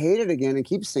grow to hate it again and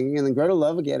keep singing, and then grow to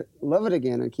love it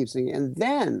again and keep singing. And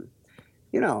then,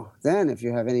 then if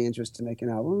you have any interest to make an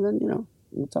album, then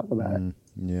we'll talk about it."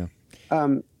 Yeah.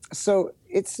 So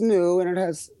it's new, and it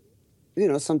has,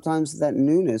 sometimes that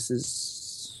newness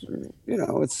is,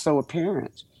 it's so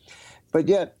apparent. But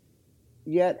yet,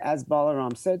 as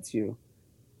Balaram said to you,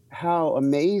 how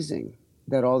amazing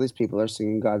that all these people are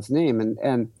singing God's name,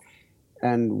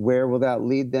 and where will that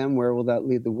lead them? Where will that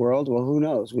lead the world? Well, who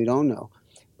knows? We don't know,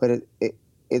 but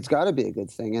it's got to be a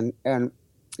good thing. And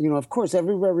of course,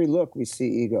 everywhere we look, we see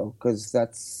ego, because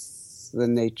that's the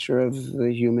nature of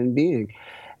the human being.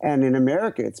 And in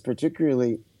America, it's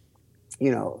particularly,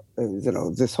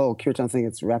 this whole kirtan thing.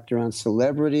 It's wrapped around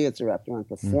celebrity. It's wrapped around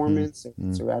performance.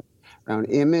 It's wrapped around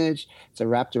image. It's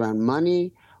wrapped around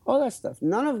money. All that stuff.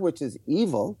 None of which is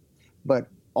evil, but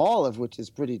all of which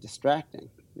is pretty distracting,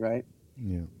 right?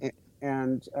 Yeah.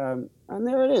 And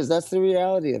there it is. That's the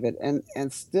reality of it.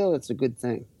 And still, it's a good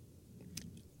thing.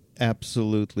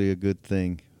 Absolutely a good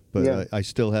thing. But yeah. I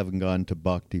still haven't gone to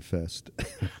Bhakti Fest.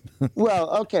 Well,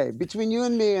 okay. Between you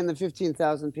and me and the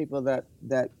 15,000 people that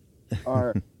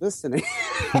are listening.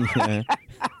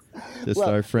 Just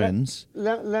our friends.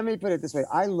 Let me put it this way.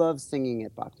 I love singing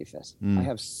at Bhakti Fest. I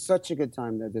have such a good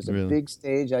time there. There's a big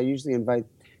stage. I usually invite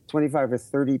 25 or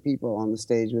 30 people on the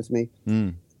stage with me.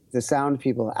 The sound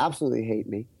people absolutely hate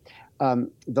me.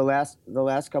 The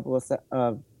last couple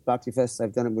of Bhakti Fests,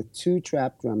 I've done it with 2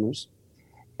 trap drummers.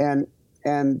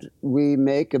 And we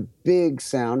make a big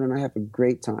sound, and I have a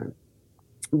great time.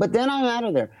 But then I'm out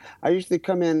of there. I usually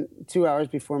come in 2 hours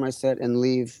before my set and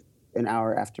leave an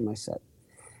hour after my set,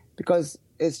 because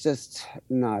it's just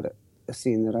not a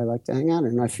scene that I like to hang out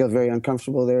in. I feel very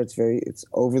uncomfortable there. It's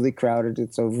overly crowded.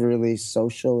 It's overly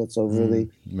social. It's overly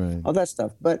all that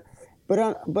stuff. But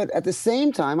at the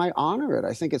same time, I honor it.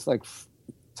 I think it's like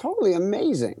totally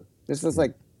amazing. This is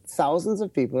like thousands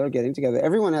of people are getting together.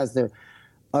 Everyone has their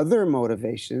other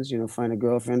motivations, find a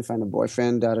girlfriend, find a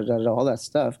boyfriend, all that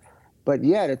stuff. But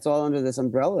yet it's all under this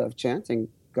umbrella of chanting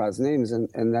God's names.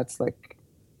 And that's like,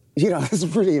 it's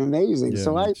pretty amazing. Yeah,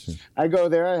 so I go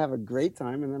there, I have a great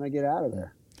time, and then I get out of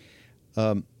there.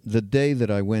 The day that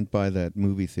I went by that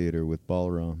movie theater with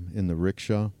Balaram in the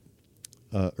rickshaw,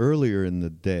 earlier in the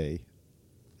day,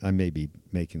 I may be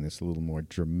making this a little more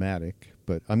dramatic,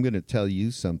 but I'm going to tell you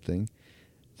something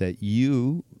that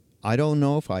I don't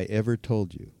know if I ever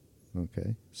told you.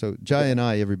 Okay, so Jai and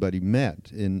I, everybody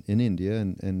met in India,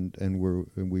 and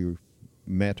we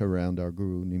met around our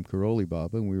guru Neem Karoli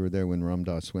Baba, and we were there when Ram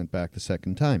Dass went back the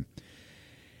second time.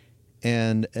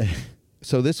 And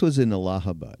so this was in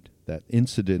Allahabad. That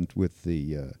incident with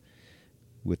the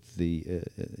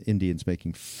Indians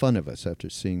making fun of us after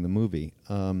seeing the movie.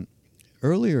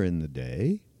 Earlier in the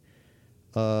day,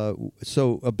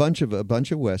 so a bunch of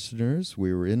Westerners.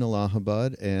 We were in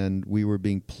Allahabad, and we were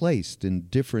being placed in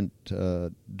different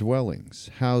dwellings,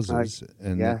 houses.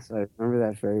 Yes, I remember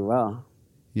that very well.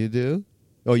 You do?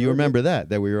 Oh, you remember that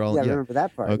we were all. Yeah, I remember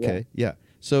that part. Okay, yeah.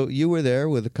 So you were there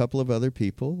with a couple of other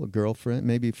people, a girlfriend,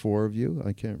 maybe 4 of you.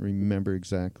 I can't remember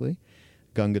exactly.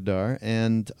 Gangadhar,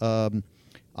 and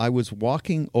I was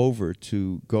walking over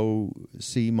to go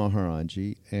see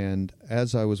Maharaji, and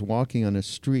as I was walking on a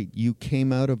street, you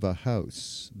came out of a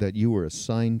house that you were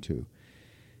assigned to,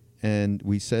 and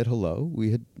we said hello.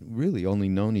 We had really only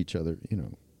known each other,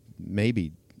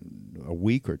 maybe a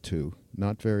week or two,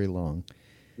 not very long.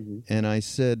 Mm-hmm. And I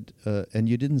said, and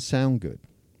you didn't sound good.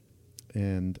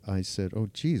 And I said, oh,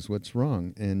 geez, what's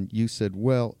wrong? And you said,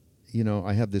 well,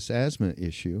 I have this asthma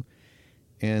issue,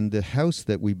 and the house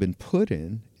that we've been put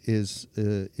in is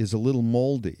a little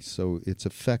moldy, so it's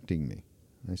affecting me.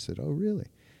 I said, oh, really?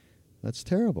 That's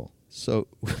terrible. So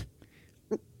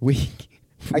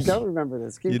I don't remember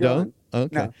this. Keep you going. Don't?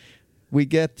 Okay. No. We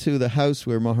get to the house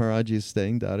where Maharaji is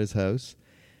staying, Dada's house,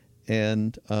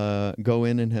 and go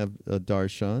in and have a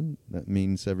darshan. That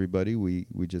means everybody. We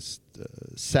just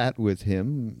sat with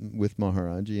him, with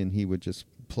Maharaji, and he would just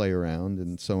play around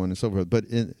and so on and so forth. But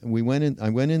I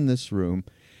went in this room,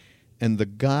 and the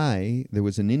guy, there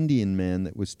was an Indian man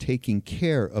that was taking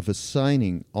care of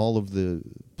assigning all of the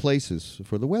places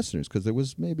for the Westerners, because there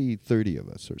was maybe 30 of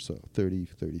us or so, 30,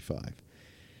 35.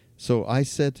 So I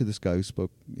said to this guy who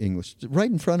spoke English, right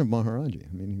in front of Maharaji,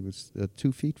 I mean, he was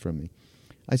 2 feet from me,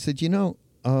 I said,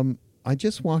 I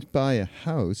just walked by a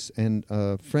house, and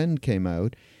a friend came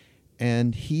out,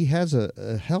 and he has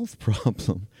a health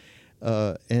problem.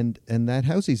 And that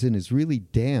house he's in is really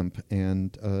damp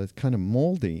and kind of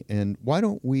moldy. And why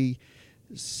don't we,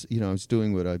 I was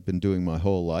doing what I've been doing my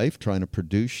whole life, trying to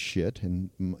produce shit and,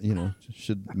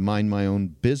 should mind my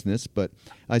own business. But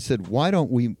I said, why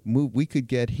don't we move? We could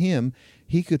get him.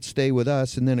 He could stay with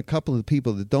us. And then a couple of the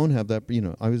people that don't have that,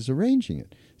 I was arranging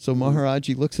it. So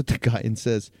Maharaji looks at the guy and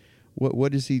says,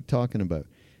 what is he talking about?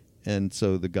 And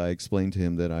so the guy explained to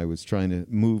him that I was trying to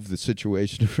move the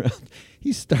situation around.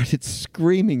 He started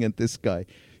screaming at this guy,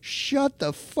 shut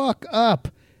the fuck up.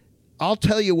 I'll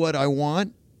tell you what I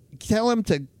want. Tell him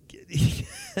to...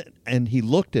 And he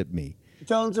looked at me.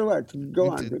 Tell him to what? Go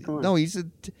on. Come on. No, he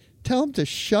said, tell him to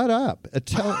shut up.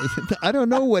 I don't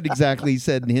know what exactly he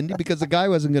said in Hindi, because the guy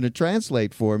wasn't going to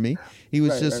translate for me. He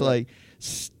was right.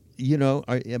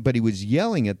 But he was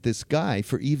yelling at this guy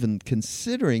for even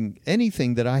considering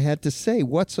anything that I had to say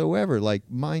whatsoever. Like,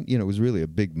 it was really a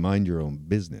big mind your own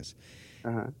business.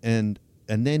 Uh-huh. And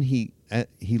then he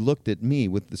looked at me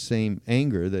with the same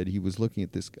anger that he was looking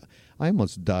at this guy. I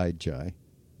almost died, Jai,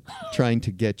 trying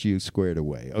to get you squared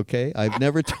away, okay? I've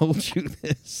never told you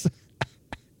this.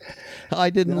 I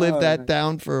didn't live that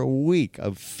down for a week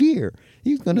of fear.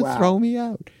 He was going to throw me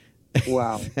out.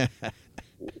 Wow.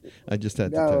 I just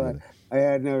had to tell you that. I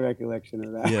had no recollection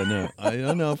of that. Yeah, no. I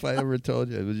don't know if I ever told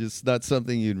you. It was just not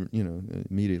something you'd,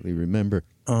 immediately remember.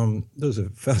 Those are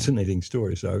fascinating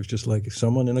stories. I was just like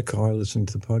someone in a car listening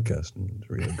to the podcast, and it's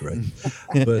really great.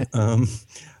 But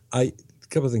a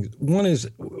couple of things. One is,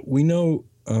 we know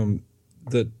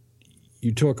that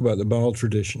you talk about the Baul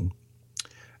tradition,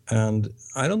 and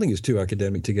I don't think it's too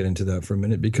academic to get into that for a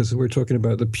minute, because we're talking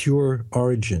about the pure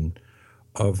origin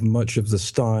of much of the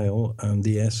style and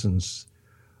the essence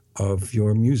of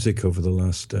your music over the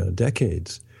last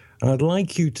decades. And I'd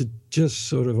like you to just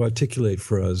sort of articulate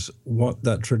for us what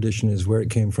that tradition is, where it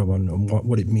came from, and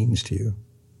what it means to you.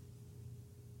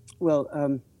 Well,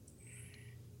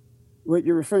 what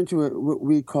you're referring to, what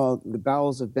we call the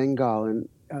Bauls of Bengal,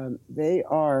 and they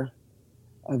are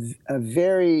a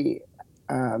very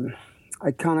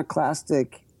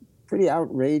iconoclastic, pretty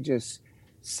outrageous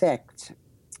sect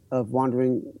of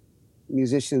wandering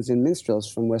musicians and minstrels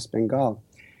from West Bengal.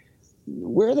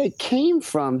 Where they came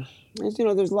from, as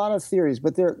there's a lot of theories,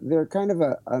 but they're kind of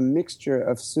a mixture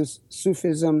of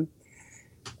Sufism,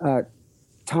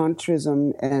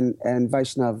 Tantrism, and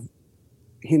Vaishnav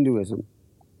Hinduism.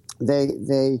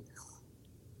 They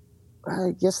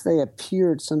I guess they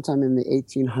appeared sometime in the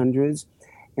 1800s,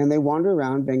 and they wander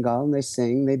around Bengal and they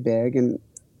sing, they beg, and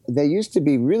they used to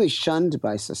be really shunned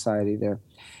by society there,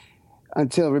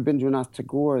 until Rabindranath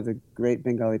Tagore, the great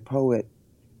Bengali poet,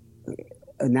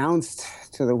 announced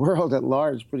to the world at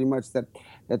large pretty much that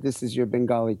this is your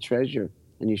Bengali treasure,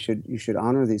 and you should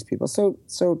honor these people. So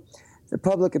the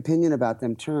public opinion about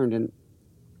them turned,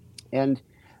 and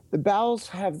the Bauls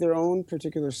have their own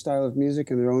particular style of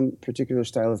music and their own particular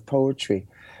style of poetry,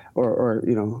 or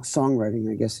songwriting,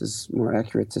 I guess is more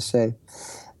accurate to say.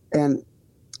 And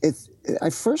I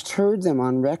first heard them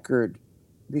on record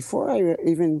before I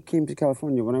even came to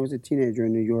California, when I was a teenager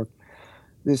in New York,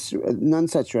 this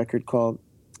Nonesuch record called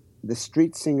 "The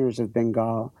Street Singers of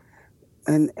Bengal,"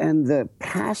 and the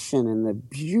passion and the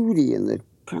beauty and the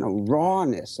kind of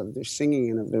rawness of their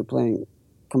singing and of their playing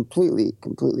completely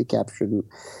captured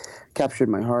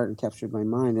my heart and captured my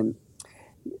mind. And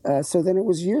so then it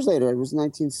was years later. It was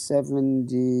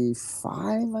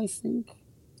 1975, I think,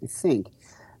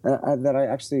 that I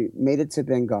actually made it to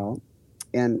Bengal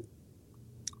and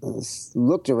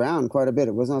looked around quite a bit.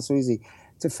 It was not so easy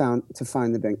to find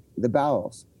the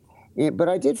Bowels. But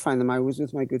I did find them. I was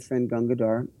with my good friend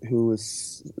Gangadhar, who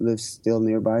lives still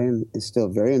nearby and is still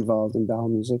very involved in Bowel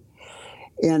music.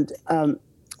 And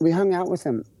we hung out with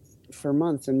them for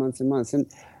months and months and months. And,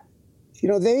 you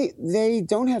know, they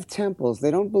don't have temples. They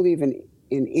don't believe in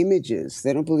images.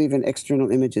 They don't believe in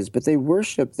external images. But they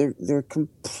worship, they're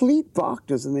complete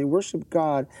bhaktas, and they worship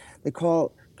God. They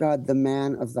call God the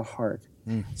man of the heart.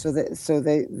 So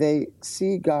they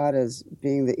see God as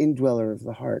being the indweller of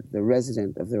the heart, the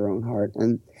resident of their own heart,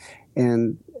 and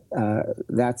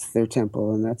that's their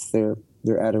temple, and that's their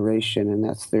adoration, and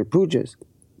that's their pujas.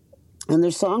 And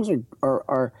their songs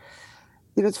are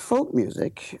you know, it's folk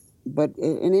music, but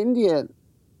in India,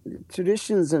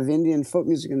 traditions of Indian folk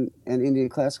music and Indian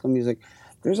classical music,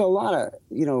 there's a lot of,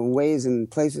 you know, ways and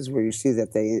places where you see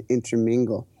that they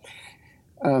intermingle,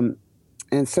 and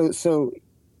so.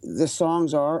 The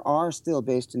songs are still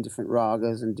based in different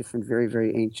ragas and different very,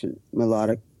 very ancient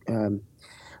melodic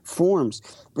forms,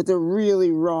 but they're really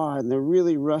raw and they're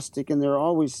really rustic, and they're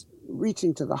always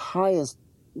reaching to the highest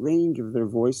range of their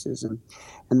voices, and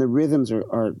the rhythms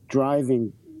are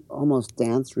driving almost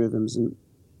dance rhythms, and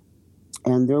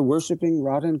they're worshiping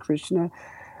Radha and Krishna.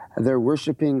 They're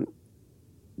worshiping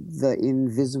the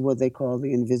invisible, what they call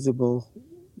the invisible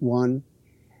one.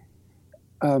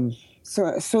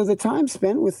 So the time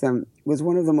spent with them was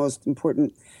one of the most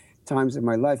important times of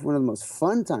my life, one of the most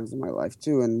fun times of my life,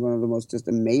 too, and one of the most just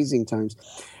amazing times.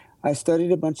 I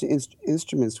studied a bunch of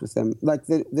instruments with them, like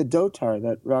the dotar,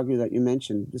 that raga that you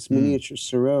mentioned, this miniature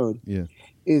sarod,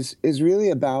 is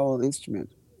really a bowel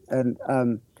instrument. And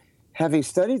having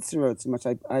studied sarod so much,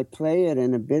 I play it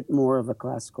in a bit more of a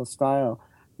classical style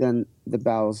than the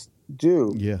bowels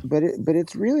do. Yeah. But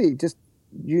it's really just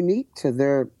unique to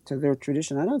their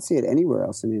tradition. I don't see it anywhere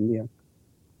else in India.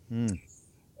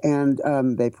 And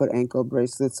they put ankle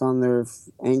bracelets on their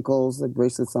ankles, the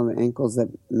bracelets on their ankles that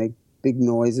make big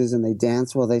noises, and they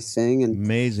dance while they sing. And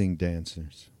amazing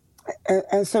dancers.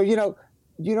 And so, you know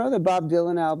the Bob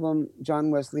Dylan album,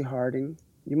 John Wesley Harding?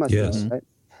 You must know it, right?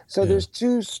 So there's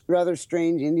two rather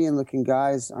strange Indian-looking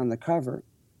guys on the cover.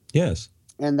 Yes.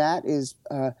 And that is,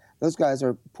 those guys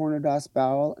are Purnadas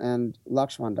Bowell and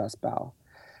Lakshman Das Bowell,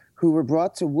 who were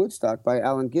brought to Woodstock by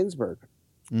Allen Ginsberg.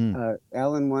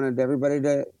 Allen wanted everybody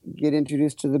to get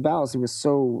introduced to the Bowels. He was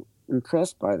so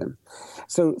impressed by them.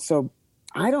 So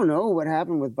I don't know what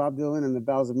happened with Bob Dylan and the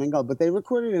Bowels of Bengal, but they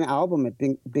recorded an album at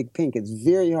Big Pink. It's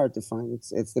very hard to find.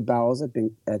 It's the Bowels at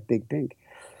Big Pink.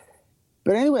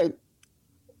 But anyway,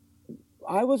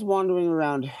 I was wandering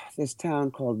around this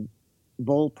town called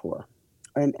Bolpur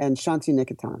and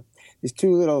Shantiniketan, these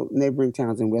two little neighboring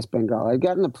towns in West Bengal. I'd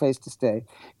gotten a place to stay,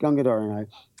 Gangadhar and I,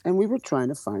 and we were trying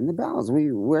to find the Bowels.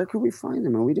 Where could we find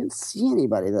them? And we didn't see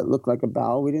anybody that looked like a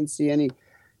Bowel. We didn't see any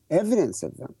evidence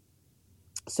of them.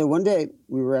 So one day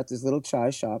we were at this little chai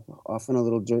shop off on a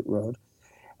little dirt road,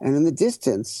 and in the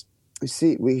distance,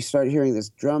 we started hearing this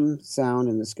drum sound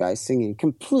and this guy singing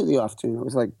completely off tune. It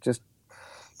was like just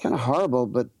kind of horrible,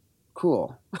 but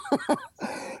cool.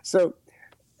 So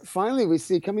finally we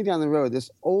see coming down the road this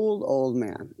old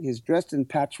man. He's dressed in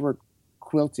patchwork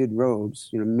quilted robes,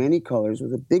 many colors,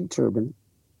 with a big turban,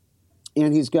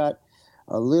 and he's got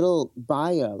a little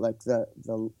baya, like the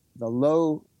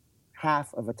low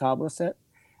half of a tabla set,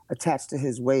 attached to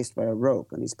his waist by a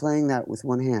rope, and he's playing that with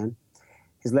one hand,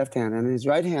 his left hand, and in his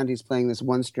right hand he's playing this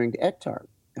one-stringed ektar,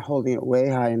 holding it way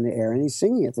high in the air, and he's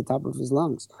singing at the top of his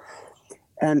lungs.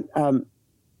 And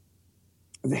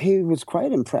he was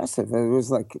quite impressive. It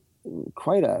was like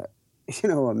quite a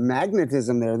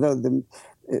magnetism there.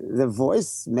 The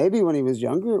voice, maybe when he was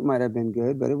younger, it might have been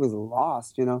good, but it was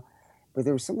lost, But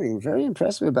there was something very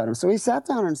impressive about him. So he sat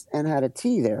down and had a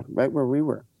tea there, right where we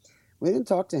were. We didn't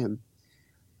talk to him.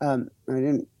 I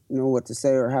didn't know what to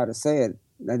say or how to say it.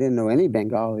 I didn't know any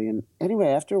Bengali. And anyway,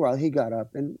 after a while, he got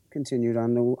up and continued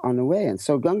on the way. And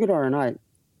so Gangadhar and I,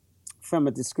 from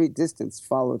a discreet distance,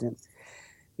 followed him.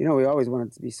 We always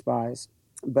wanted to be spies.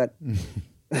 But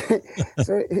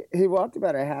so he walked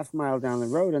about a half mile down the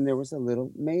road, and there was a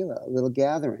little mela, a little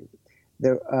gathering.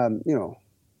 There,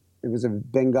 it was a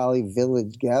Bengali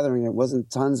village gathering. It wasn't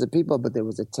tons of people, but there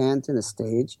was a tent and a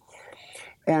stage.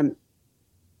 And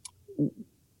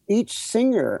each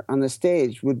singer on the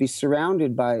stage would be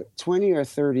surrounded by 20 or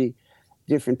 30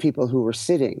 different people who were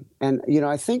sitting. And,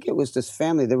 I think it was this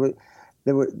family.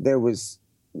 There was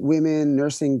women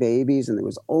nursing babies, and there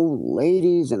was old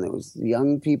ladies, and there was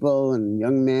young people and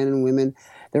young men and women.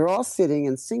 They were all sitting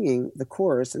and singing the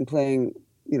chorus and playing,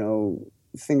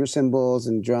 finger cymbals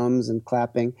and drums and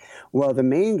clapping, while the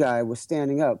main guy was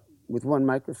standing up with one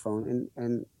microphone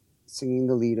and singing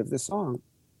the lead of the song.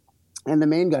 And the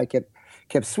main guy kept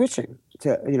switching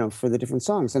to, for the different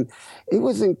songs. And it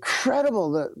was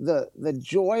incredible. The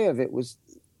joy of it was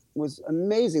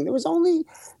amazing. There was only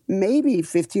maybe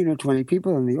 15 or 20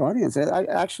 people in the audience.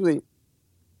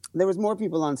 There was more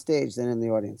people on stage than in the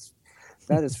audience.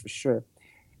 That is for sure.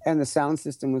 And the sound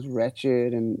system was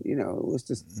wretched, and, it was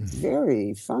this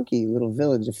very funky little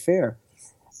village affair.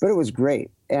 But it was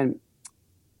great. And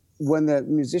when the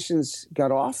musicians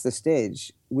got off the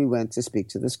stage, we went to speak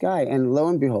to this guy. And lo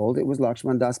and behold, it was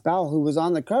Lakshman Das Baul, who was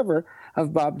on the cover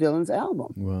of Bob Dylan's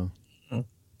album. Wow.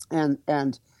 And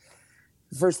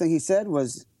the first thing he said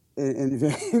was, in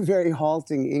very, very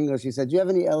halting English, he said, "Do you have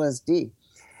any LSD?"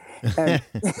 And,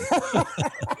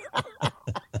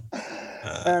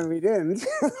 and we didn't.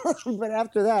 But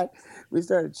after that, we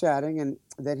started chatting, and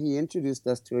then he introduced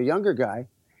us to a younger guy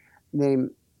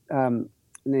named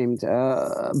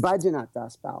Baidyanath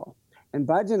Das Baul. And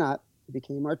Baidyanath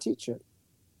became our teacher.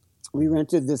 We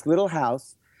rented this little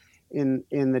house in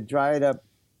the dried up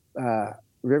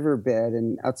riverbed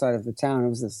and outside of the town. It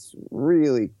was this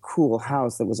really cool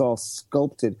house that was all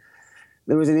sculpted.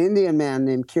 There was an Indian man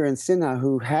named Kiran Sinha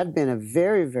who had been a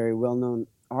very, very well-known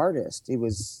artist. He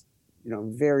was,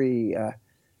 very...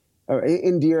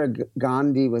 Indira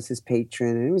Gandhi was his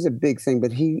patron, and it was a big thing,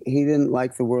 but he didn't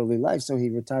like the worldly life, so he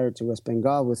retired to West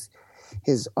Bengal with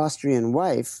his Austrian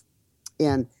wife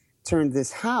and turned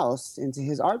this house into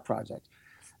his art project.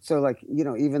 So,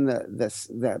 even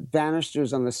the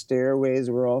banisters on the stairways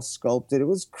were all sculpted. It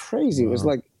was crazy. Wow.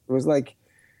 It was like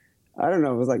I don't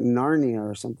know, it was like Narnia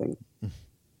or something.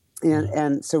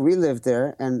 And so we lived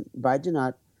there, and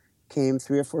Baidyanath came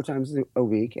 3 or 4 times a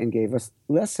week and gave us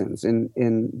lessons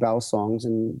in Baul songs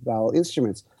and Baul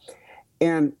instruments.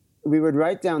 And we would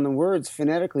write down the words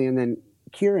phonetically, and then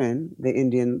Kiran,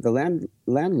 the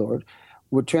landlord,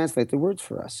 would translate the words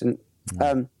for us. And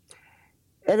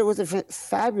it was a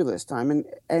fabulous time.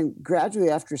 And gradually,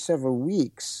 after several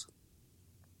weeks,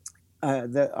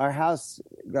 our house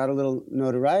got a little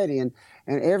notoriety, and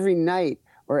every night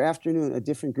or afternoon, a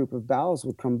different group of Bauls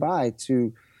would come by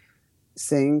to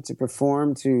sing, to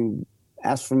perform, to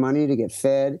ask for money, to get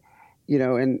fed,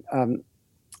 and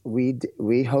we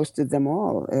hosted them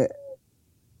all.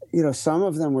 Some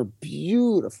of them were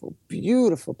beautiful,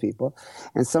 beautiful people,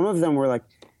 and some of them were like,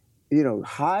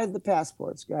 hide the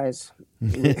passports, guys.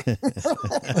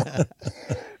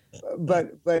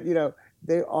 but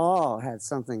they all had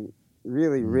something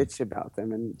really rich about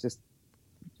them, and just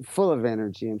full of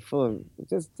energy and full of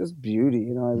just beauty.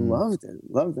 I loved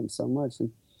them so much.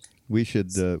 And we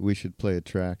should play a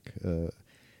track.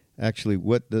 Actually,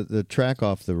 what the track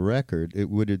off the record?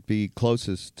 Would it be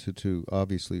closest to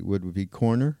obviously? Would it be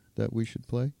Corner that we should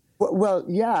play? Well,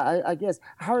 yeah, I guess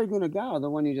Hari Gunagao, the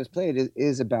one you just played,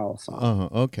 is a Baul song.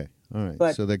 Okay, all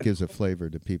right. So that gives a flavor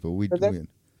to people.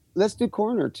 Let's do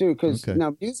Corner too, because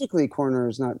now musically Corner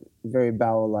is not very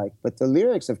Baul-like, but the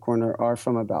lyrics of Corner are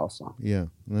from a Baul song. Yeah,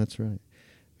 that's right.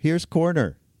 Here's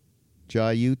Corner.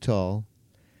 Jai Uttal,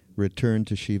 Return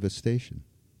to Shiva Station.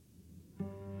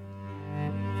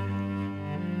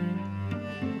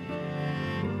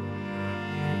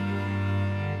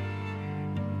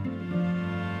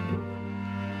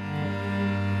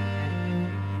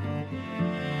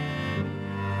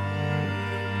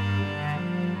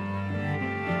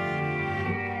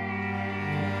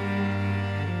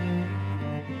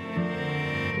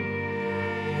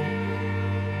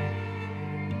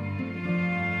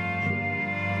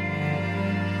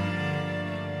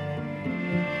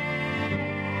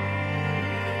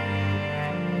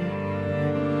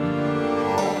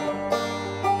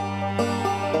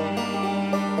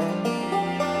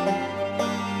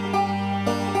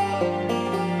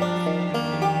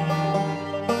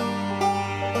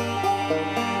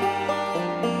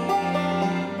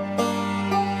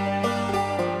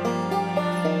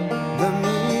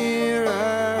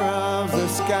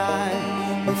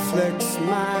 Reflects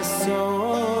my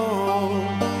soul.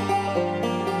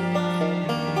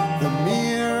 The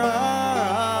mirror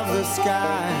of the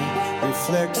sky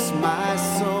reflects my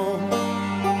soul.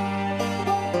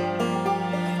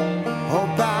 Oh,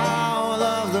 Baul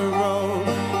of the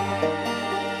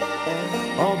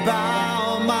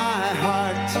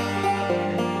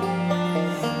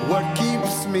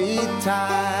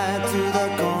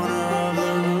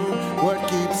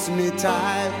me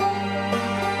tight.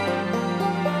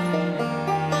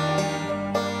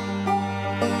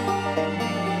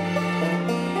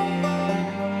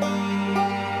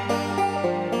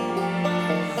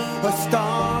 A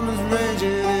storm is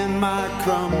raging in my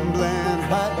crumbling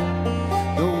hut.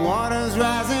 The water's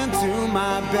rising to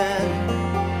my bed.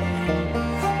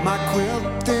 My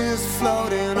quilt is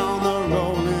floating on the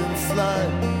rolling flood,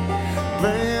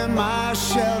 bringing my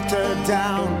shelter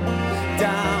down,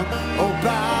 down. Oh,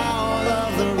 bow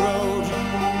of the road.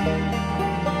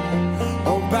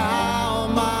 Oh, bow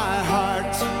my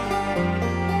heart.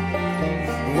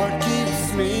 What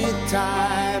keeps me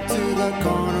tied to the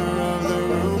corner of the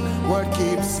room? What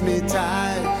keeps me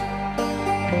tied?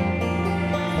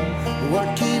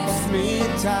 What keeps me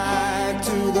tied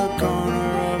to the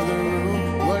corner of the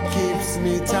room? What keeps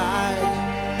me tied?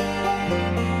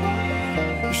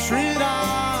 Shri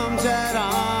Ram, Jai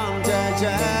Ram, Jai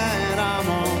Jai Ram,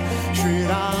 Shri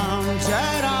Ram,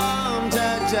 Jai Ram,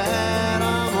 Jai Jai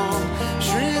Ram,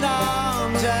 Shri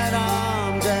Ram, Jai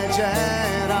Ram, Jai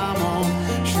Jai Ram,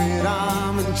 Shri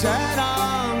Ram, Jai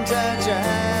Ram, Jai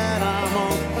Jai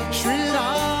Ram, Shri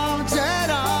Ram, Jai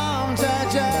Ram, Jai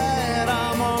Jai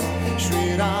Ram, Shri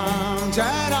Ram,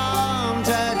 Jai Ram,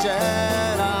 Jai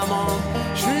Jai Ram,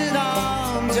 Shri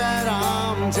Ram, Jai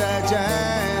Ram, Jai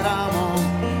Jai Ram,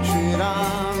 Shri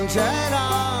Ram, Jai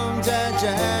Ram, Jai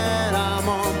Jai Ram.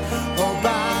 Oh,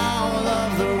 bow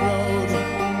of the road.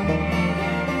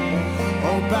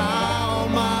 Oh, bow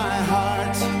my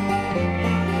heart.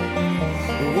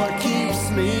 What keeps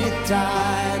me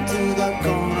tied to the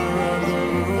corner of the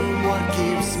room? What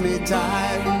keeps me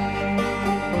tied?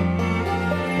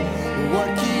 What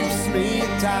keeps me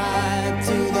tied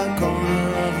to the corner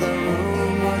of the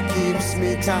room? What keeps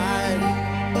me tied?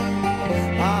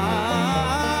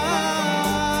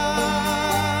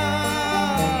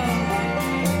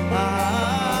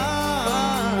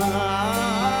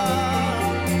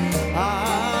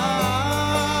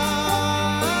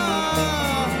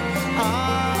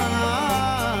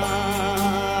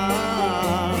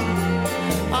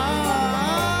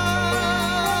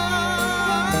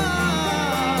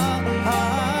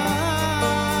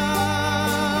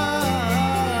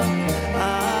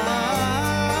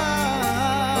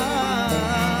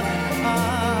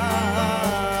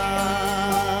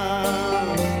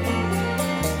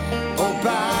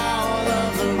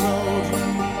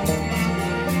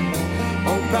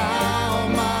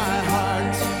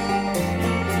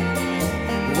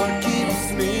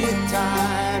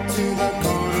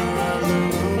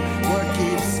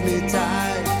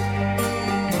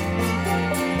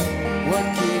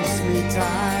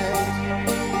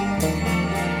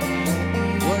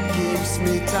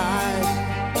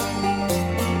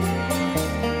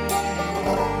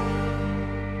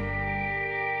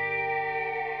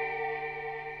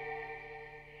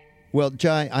 Well,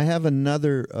 Jai, I have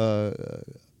another.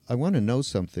 I want to know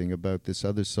something about this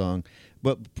other song,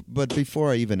 but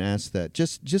before I even ask that,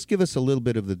 just give us a little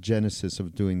bit of the genesis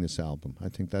of doing this album. I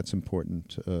think that's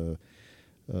important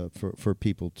for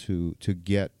people to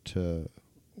get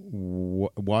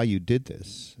why you did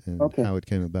this and how it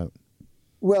came about.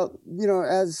 Well,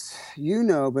 as you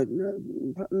know, but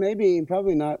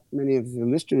probably not many of the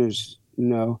listeners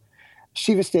know,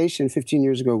 Shiva Station 15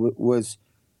 years ago was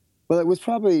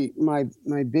probably my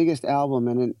biggest album,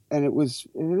 and it was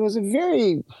a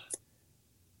very,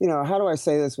 how do I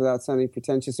say this without sounding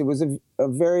pretentious? It was a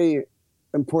very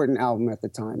important album at the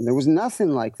time. There was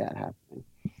nothing like that happening,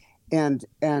 and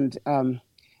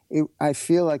I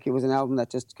feel like it was an album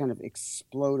that just kind of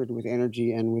exploded with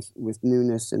energy and with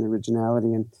newness and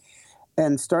originality,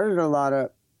 and started a lot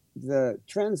of the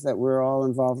trends that we're all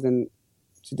involved in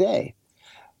today.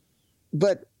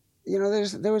 But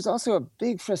there was also a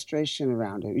big frustration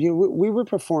around it. We were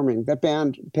performing. That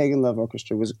band, Pagan Love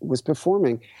Orchestra, was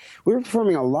performing. We were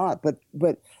performing a lot, but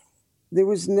there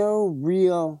was no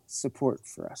real support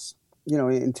for us.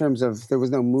 In terms of, there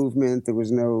was no movement. There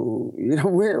was no,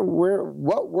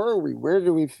 what were we? Where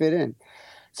do we fit in?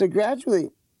 So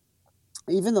gradually,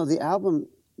 even though the album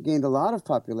gained a lot of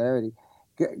popularity,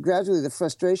 gradually the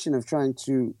frustration of trying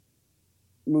to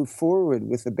move forward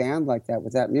with a band like that,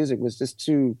 with that music, was just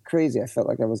too crazy. I felt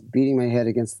like I was beating my head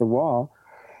against the wall,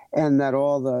 and that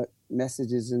all the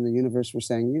messages in the universe were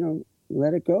saying,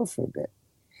 let it go for a bit.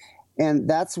 And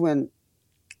that's when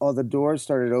all the doors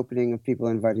started opening of people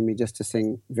inviting me just to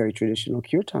sing very traditional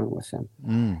kirtan with them.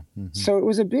 Mm-hmm. So it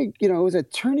was a big, it was a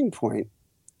turning point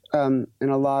in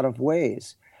a lot of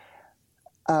ways.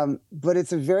 But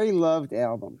it's a very loved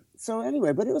album. So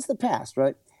anyway, but it was the past,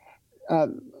 right?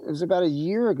 It was about a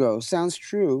year ago, Sounds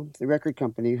True, the record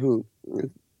company who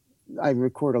I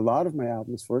record a lot of my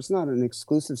albums for. It's not an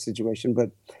exclusive situation,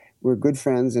 but we're good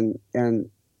friends and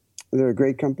they're a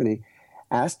great company.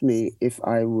 Asked me if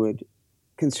I would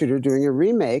consider doing a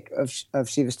remake of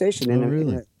Shiva Station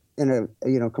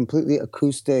in a completely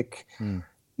acoustic,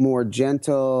 more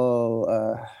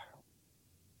gentle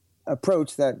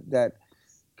approach that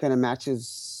kind of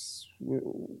matches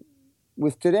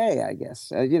with today, I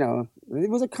guess. It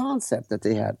was a concept that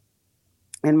they had.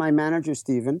 And my manager,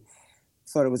 Steven,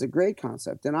 thought it was a great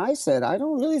concept. And I said, I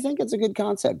don't really think it's a good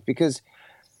concept because,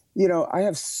 I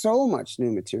have so much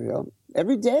new material.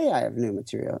 Every day I have new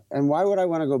material. And why would I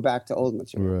want to go back to old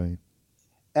material? Right.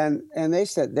 And they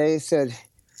said,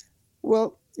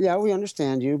 well, yeah, we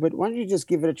understand you, but why don't you just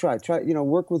give it a try? Try,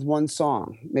 work with one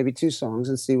song, maybe 2 songs,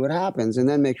 and see what happens, and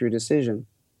then make your decision.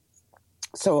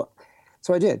 So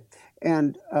I did.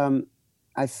 And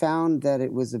I found that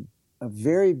it was a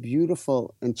very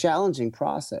beautiful and challenging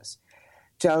process.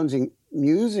 Challenging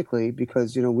musically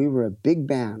because, we were a big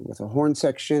band with a horn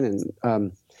section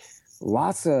and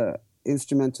lots of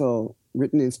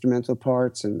written instrumental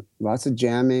parts and lots of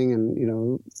jamming and,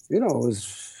 it was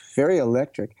very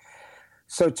electric.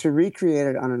 So to recreate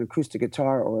it on an acoustic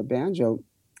guitar or a banjo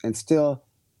and still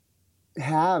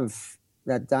have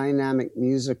that dynamic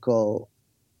musical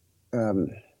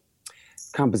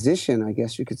composition, I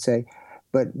guess you could say,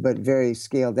 but very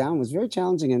scaled down was very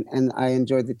challenging, and I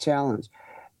enjoyed the challenge.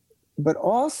 But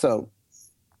also,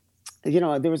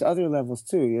 there was other levels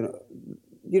too.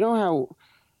 You know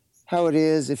how it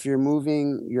is if you're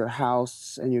moving your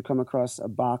house and you come across a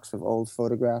box of old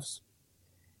photographs,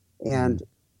 and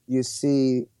you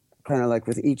see kind of like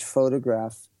with each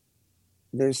photograph,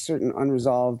 there's certain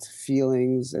unresolved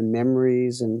feelings and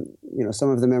memories, and some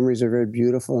of the memories are very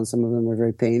beautiful and some of them are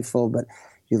very painful, but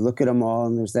you look at them all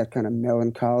and there's that kind of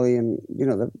melancholy and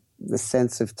the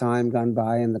sense of time gone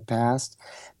by in the past,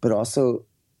 but also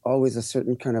always a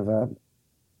certain kind of a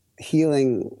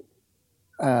healing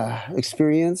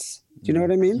experience. Do you know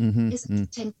what I mean? Mm-hmm. Is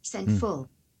 10% full?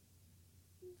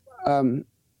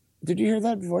 Did you hear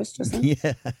that voice just then?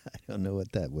 Yeah, I don't know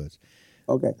what that was.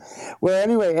 Okay. Well,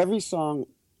 anyway, every song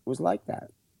was like that.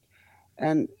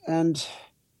 And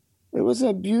it was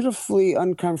a beautifully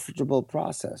uncomfortable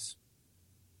process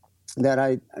that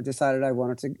I decided I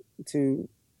wanted to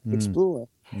explore.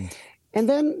 And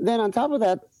then on top of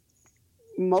that,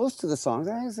 most of the songs,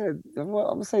 I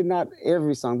would say not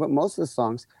every song, but most of the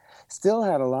songs still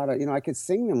had a lot of, I could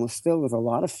sing them with a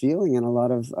lot of feeling and a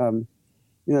lot of,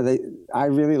 I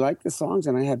really liked the songs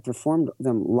and I had performed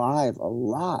them live a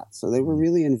lot. So they were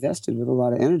really invested with a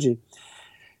lot of energy.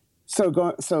 So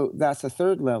that's the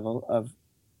third level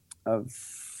of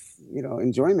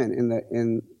enjoyment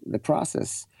in the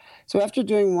process. So after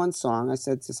doing one song, I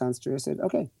said to Sound Stereo, I said,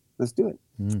 okay, let's do it.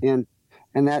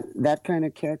 And that kind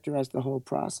of characterized the whole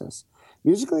process.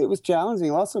 Musically, it was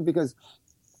challenging also because,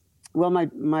 well,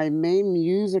 my main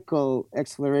musical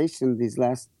exploration these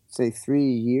last, say, 3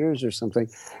 years or something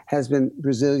has been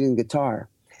Brazilian guitar.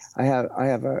 I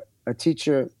have a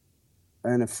teacher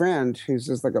and a friend who's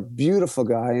just like a beautiful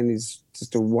guy, and he's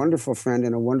just a wonderful friend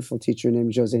and a wonderful teacher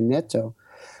named Jose Neto,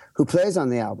 who plays on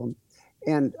the album.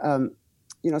 And,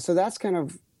 so that's kind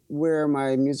of where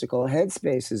my musical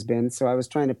headspace has been. So I was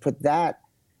trying to put that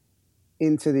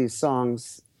into these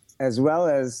songs as well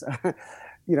as,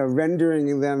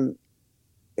 rendering them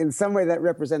in some way that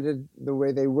represented the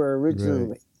way they were originally.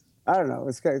 Right. I don't know.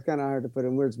 It's kind of hard to put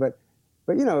in words, but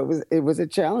it was a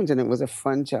challenge, and it was a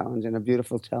fun challenge and a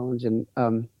beautiful challenge. And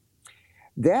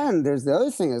then there's the other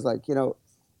thing is like,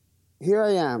 here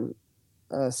I am,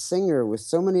 a singer with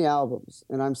so many albums,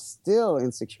 and I'm still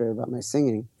insecure about my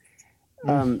singing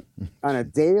on a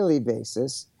daily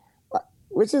basis,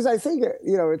 which is, I think,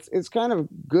 it's kind of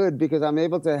good because I'm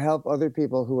able to help other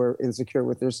people who are insecure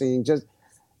with their singing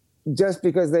just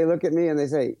because they look at me and they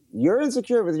say, you're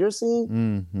insecure with your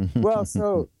singing? Well,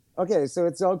 so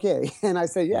it's okay. And I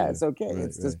say, yeah, it's okay. Right,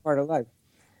 it's just part of life.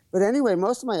 But anyway,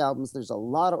 most of my albums, there's a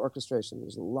lot of orchestration.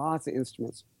 There's lots of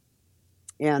instruments.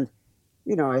 And,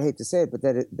 I hate to say it, but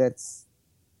that's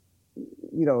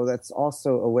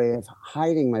also a way of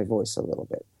hiding my voice a little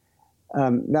bit.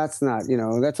 That's not,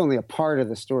 that's only a part of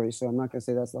the story. So I'm not going to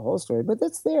say that's the whole story, but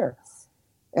that's there.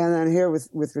 And then here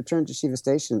with Return to Shiva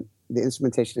Station, the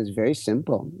instrumentation is very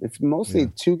simple. It's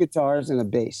mostly 2 guitars and a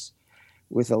bass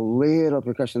with a little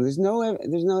percussion. There's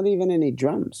not even any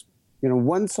drums.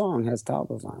 One song has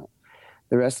tablas on it.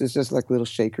 The rest is just like little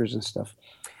shakers and stuff.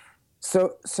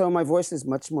 So my voice is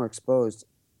much more exposed,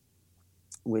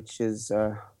 which is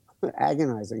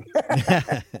agonizing.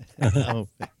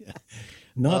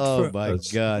 Not Oh for my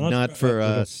us. God! Not for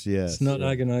us. Yes. It's not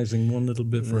agonizing one little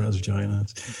bit for us,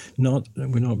 Giants.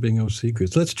 We're not being no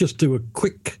secrets. Let's just do a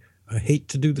quick. I hate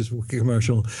to do this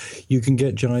commercial. You can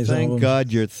get Jai's Thank albums God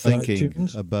you're on thinking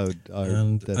iTunes about our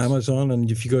and Amazon.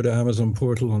 And if you go to Amazon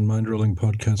portal on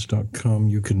mindrollingpodcast.com,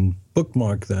 you can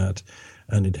bookmark that.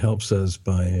 And it helps us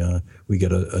by, we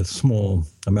get a small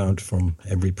amount from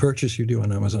every purchase you do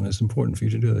on Amazon. It's important for you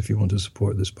to do that if you want to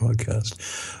support this podcast.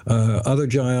 Other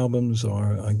Jai albums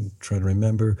are, I'm trying to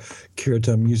remember,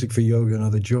 Kirtan, Music for Yoga and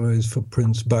Other Joys,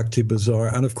 Footprints, Bhakti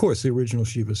Bazaar, and of course the original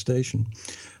Shiva Station.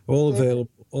 All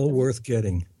available, all worth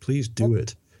getting. Please do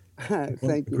it.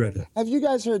 Thank you. Have you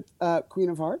guys heard Queen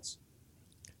of Hearts?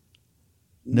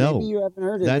 No. Maybe you haven't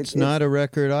heard it. That's not a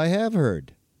record I have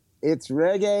heard. It's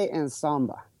reggae and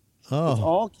samba.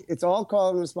 Oh. It's all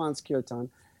call and response kirtan.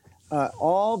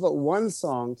 All but one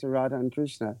song to Radha and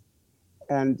Krishna.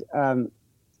 And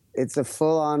it's a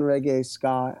full-on reggae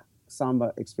ska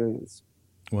samba experience.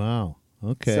 Wow.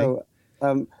 Okay. So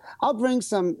I'll bring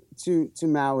some to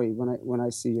Maui when I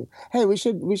see you. Hey, we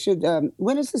should.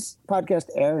 When is this podcast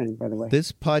airing, by the way?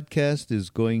 This podcast is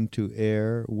going to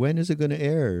air. When is it going to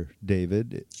air,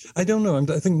 David? I don't know.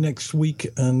 I think next week.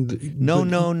 And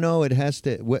no. It has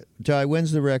to. Jai,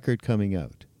 when's the record coming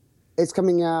out? It's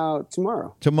coming out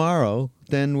tomorrow. Tomorrow.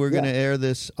 Then we're going to air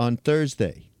this on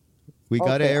Thursday. We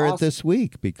got to air it this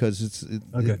week because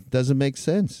it doesn't make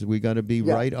sense. We got to be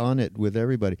right on it with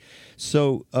everybody.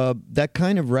 So that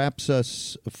kind of wraps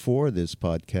us for this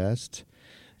podcast.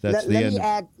 That's the end.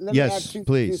 Let me add two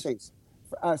things,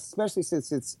 especially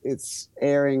since it's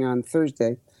airing on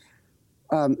Thursday.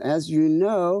 As you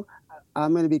know,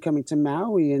 I'm going to be coming to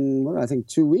Maui in, I think,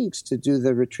 2 weeks to do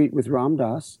the retreat with Ram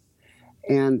Dass.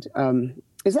 And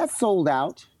is that sold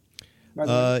out?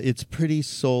 It's pretty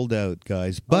sold out,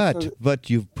 guys. But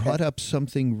you've brought up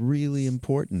something really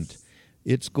important.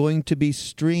 It's going to be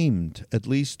streamed at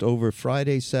least over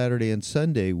Friday, Saturday, and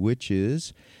Sunday, which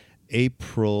is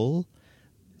April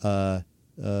 11,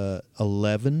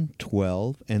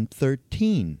 12, and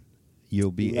 13.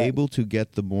 You'll be able to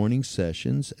get the morning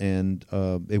sessions, and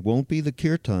it won't be the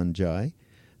Kirtan, Jai.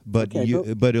 But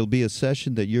but it'll be a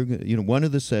session that one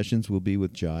of the sessions will be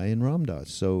with Jai and Ram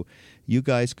Dass. So you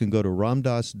guys can go to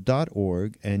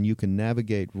ramdass.org and you can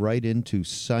navigate right into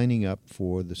signing up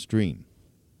for the stream.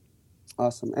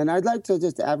 Awesome. And I'd like to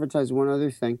just advertise one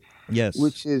other thing. Yes.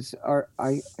 Which is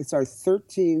it's our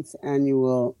 13th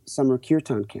annual summer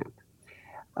Kirtan camp.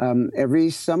 Every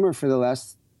summer for the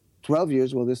last 12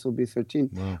 years, well, this will be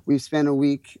 13. Wow. We've spent a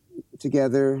week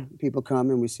together. People come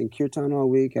and we sing kirtan all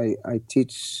week. I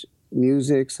teach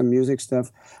some music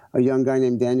stuff. A young guy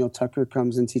named Daniel Tucker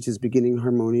comes and teaches beginning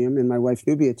harmonium, and my wife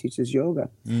Nubia teaches yoga.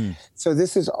 So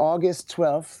this is August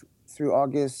 12th through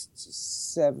August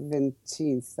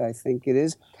 17th, I think it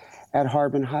is, at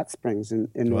Harbin Hot Springs in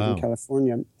Northern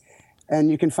California.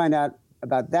 And you can find out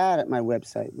about that at my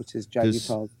website, which is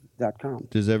jaiutal.com.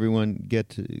 Does everyone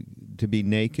get to be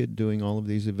naked doing all of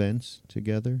these events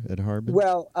together at Harbin?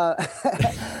 Well,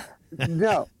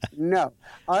 no.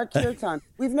 Our kirtan,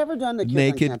 we've never done the kirtan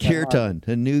Naked kirtan,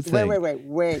 a new thing.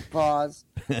 Wait, pause.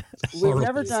 We've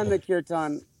never done the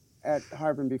kirtan at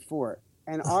Harbin before.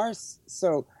 And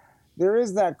so there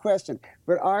is that question.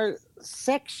 But our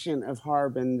section of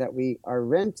Harbin that we are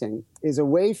renting is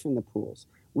away from the pools.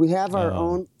 We have our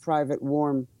own private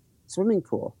warm swimming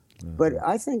pool. But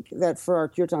I think that for our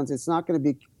kirtans, it's not going to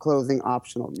be clothing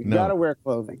optional. You got to wear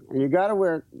clothing, and you got to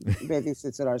wear bathing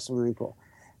suits at our swimming pool.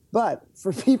 But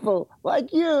for people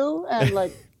like you and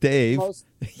like Dave, most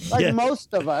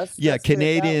of us,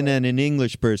 Canadian and an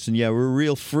English person, we're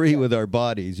real free with our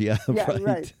bodies.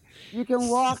 Right. You can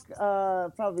walk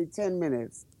probably 10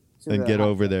 minutes and get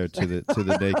over there to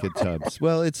the naked tubs.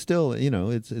 Well, it's still,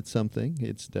 it's something.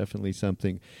 It's definitely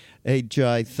something. Hey,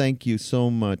 Jai, thank you so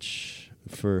much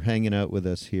for hanging out with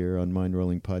us here on Mind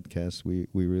Rolling Podcast. We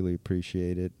really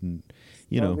appreciate it, and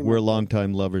we're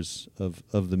longtime lovers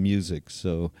of the music,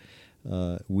 so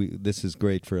this is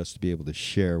great for us to be able to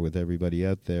share with everybody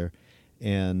out there.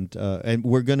 And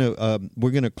we're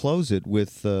gonna close it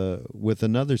with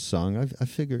another song. I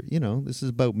figure this is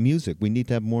about music. We need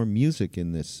to have more music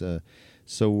in this.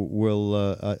 So we'll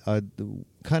I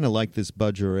kind of like this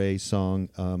Bajare song.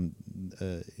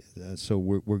 So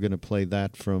we're going to play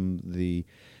that from the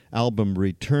album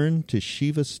Return to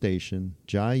Shiva Station,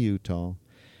 Jai Uttal.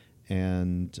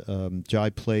 And Jai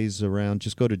plays around.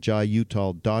 Just go to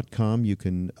jaiutal.com. You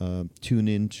can tune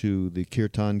into the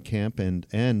Kirtan Camp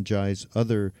and Jai's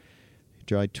other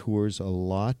Jai tours a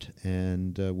lot.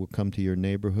 And we'll come to your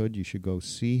neighborhood. You should go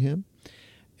see him.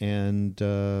 And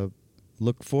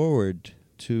look forward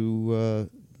to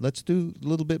let's do a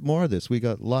little bit more of this.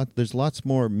 There's lots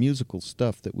more musical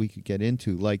stuff that we could get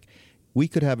into. Like, we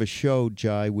could have a show,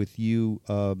 Jai, with you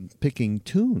picking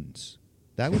tunes.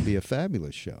 That would be a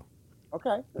fabulous show.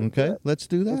 Okay. Okay, let's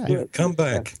do that. Yeah, come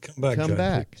back. Come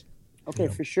back. Okay,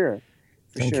 for sure.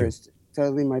 Thank you. It's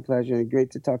totally my pleasure. And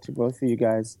great to talk to both of you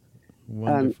guys.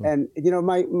 Wonderful. And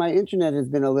my internet has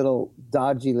been a little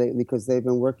dodgy lately because they've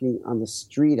been working on the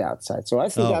street outside. So I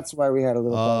think that's why we had a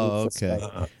little problem with okay.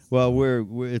 Skype.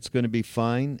 Well, it's going to be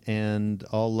fine, and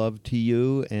all love to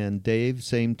you, and Dave,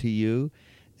 same to you.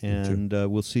 And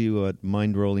we'll see you at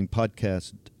Mind Rolling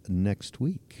Podcast next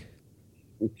week.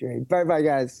 Okay. Bye-bye,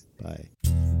 guys. Bye.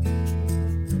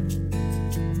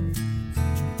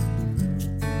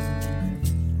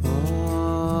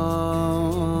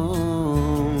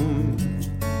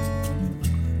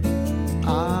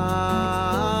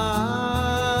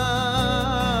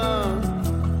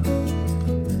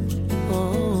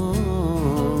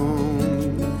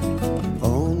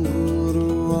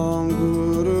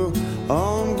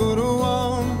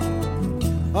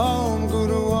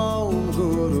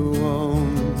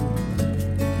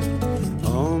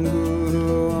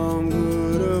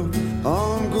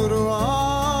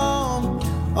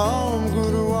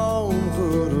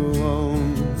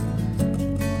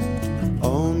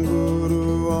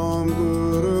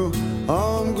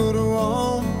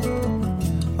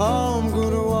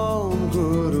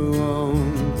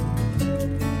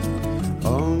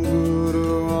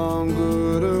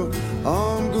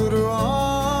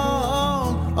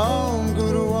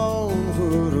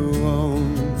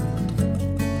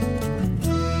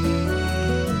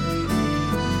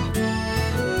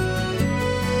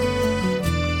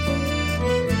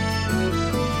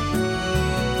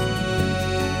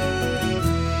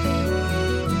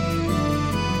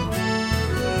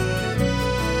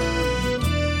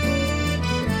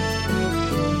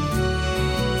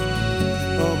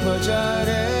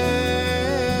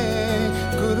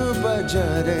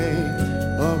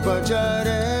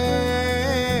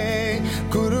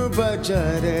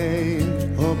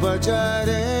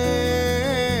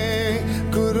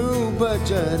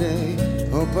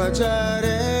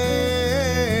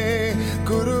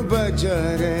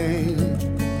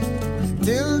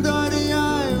 दिल दरिया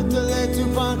उतले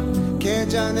तूफान के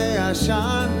जाने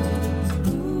आशान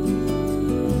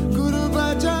गुरु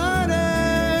बजारे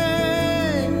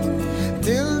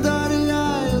दिल दरिया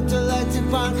उतले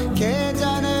तूफान के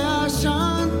जाने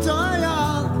आशान तो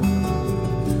यार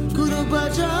गुरु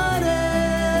बजारे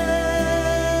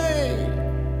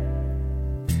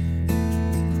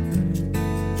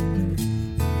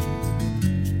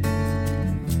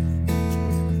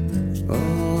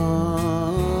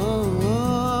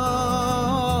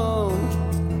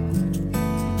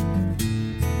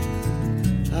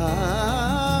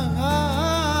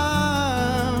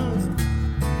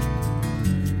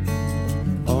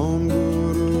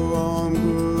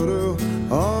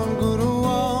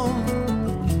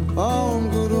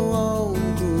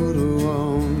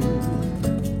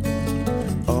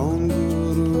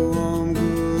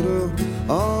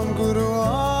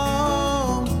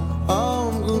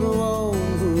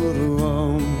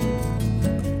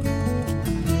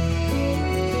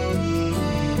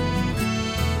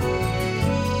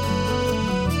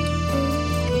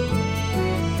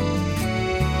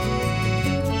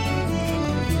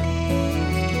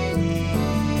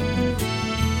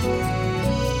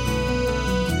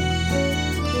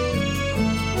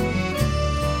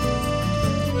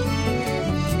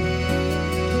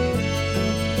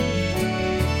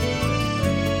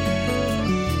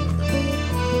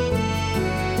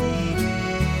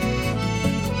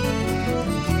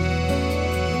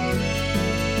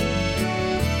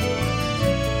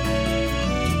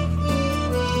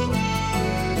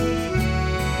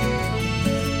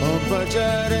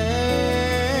bajare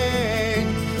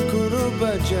guru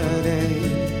bajare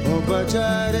o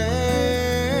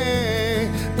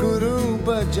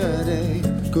bajare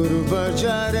guru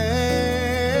bajare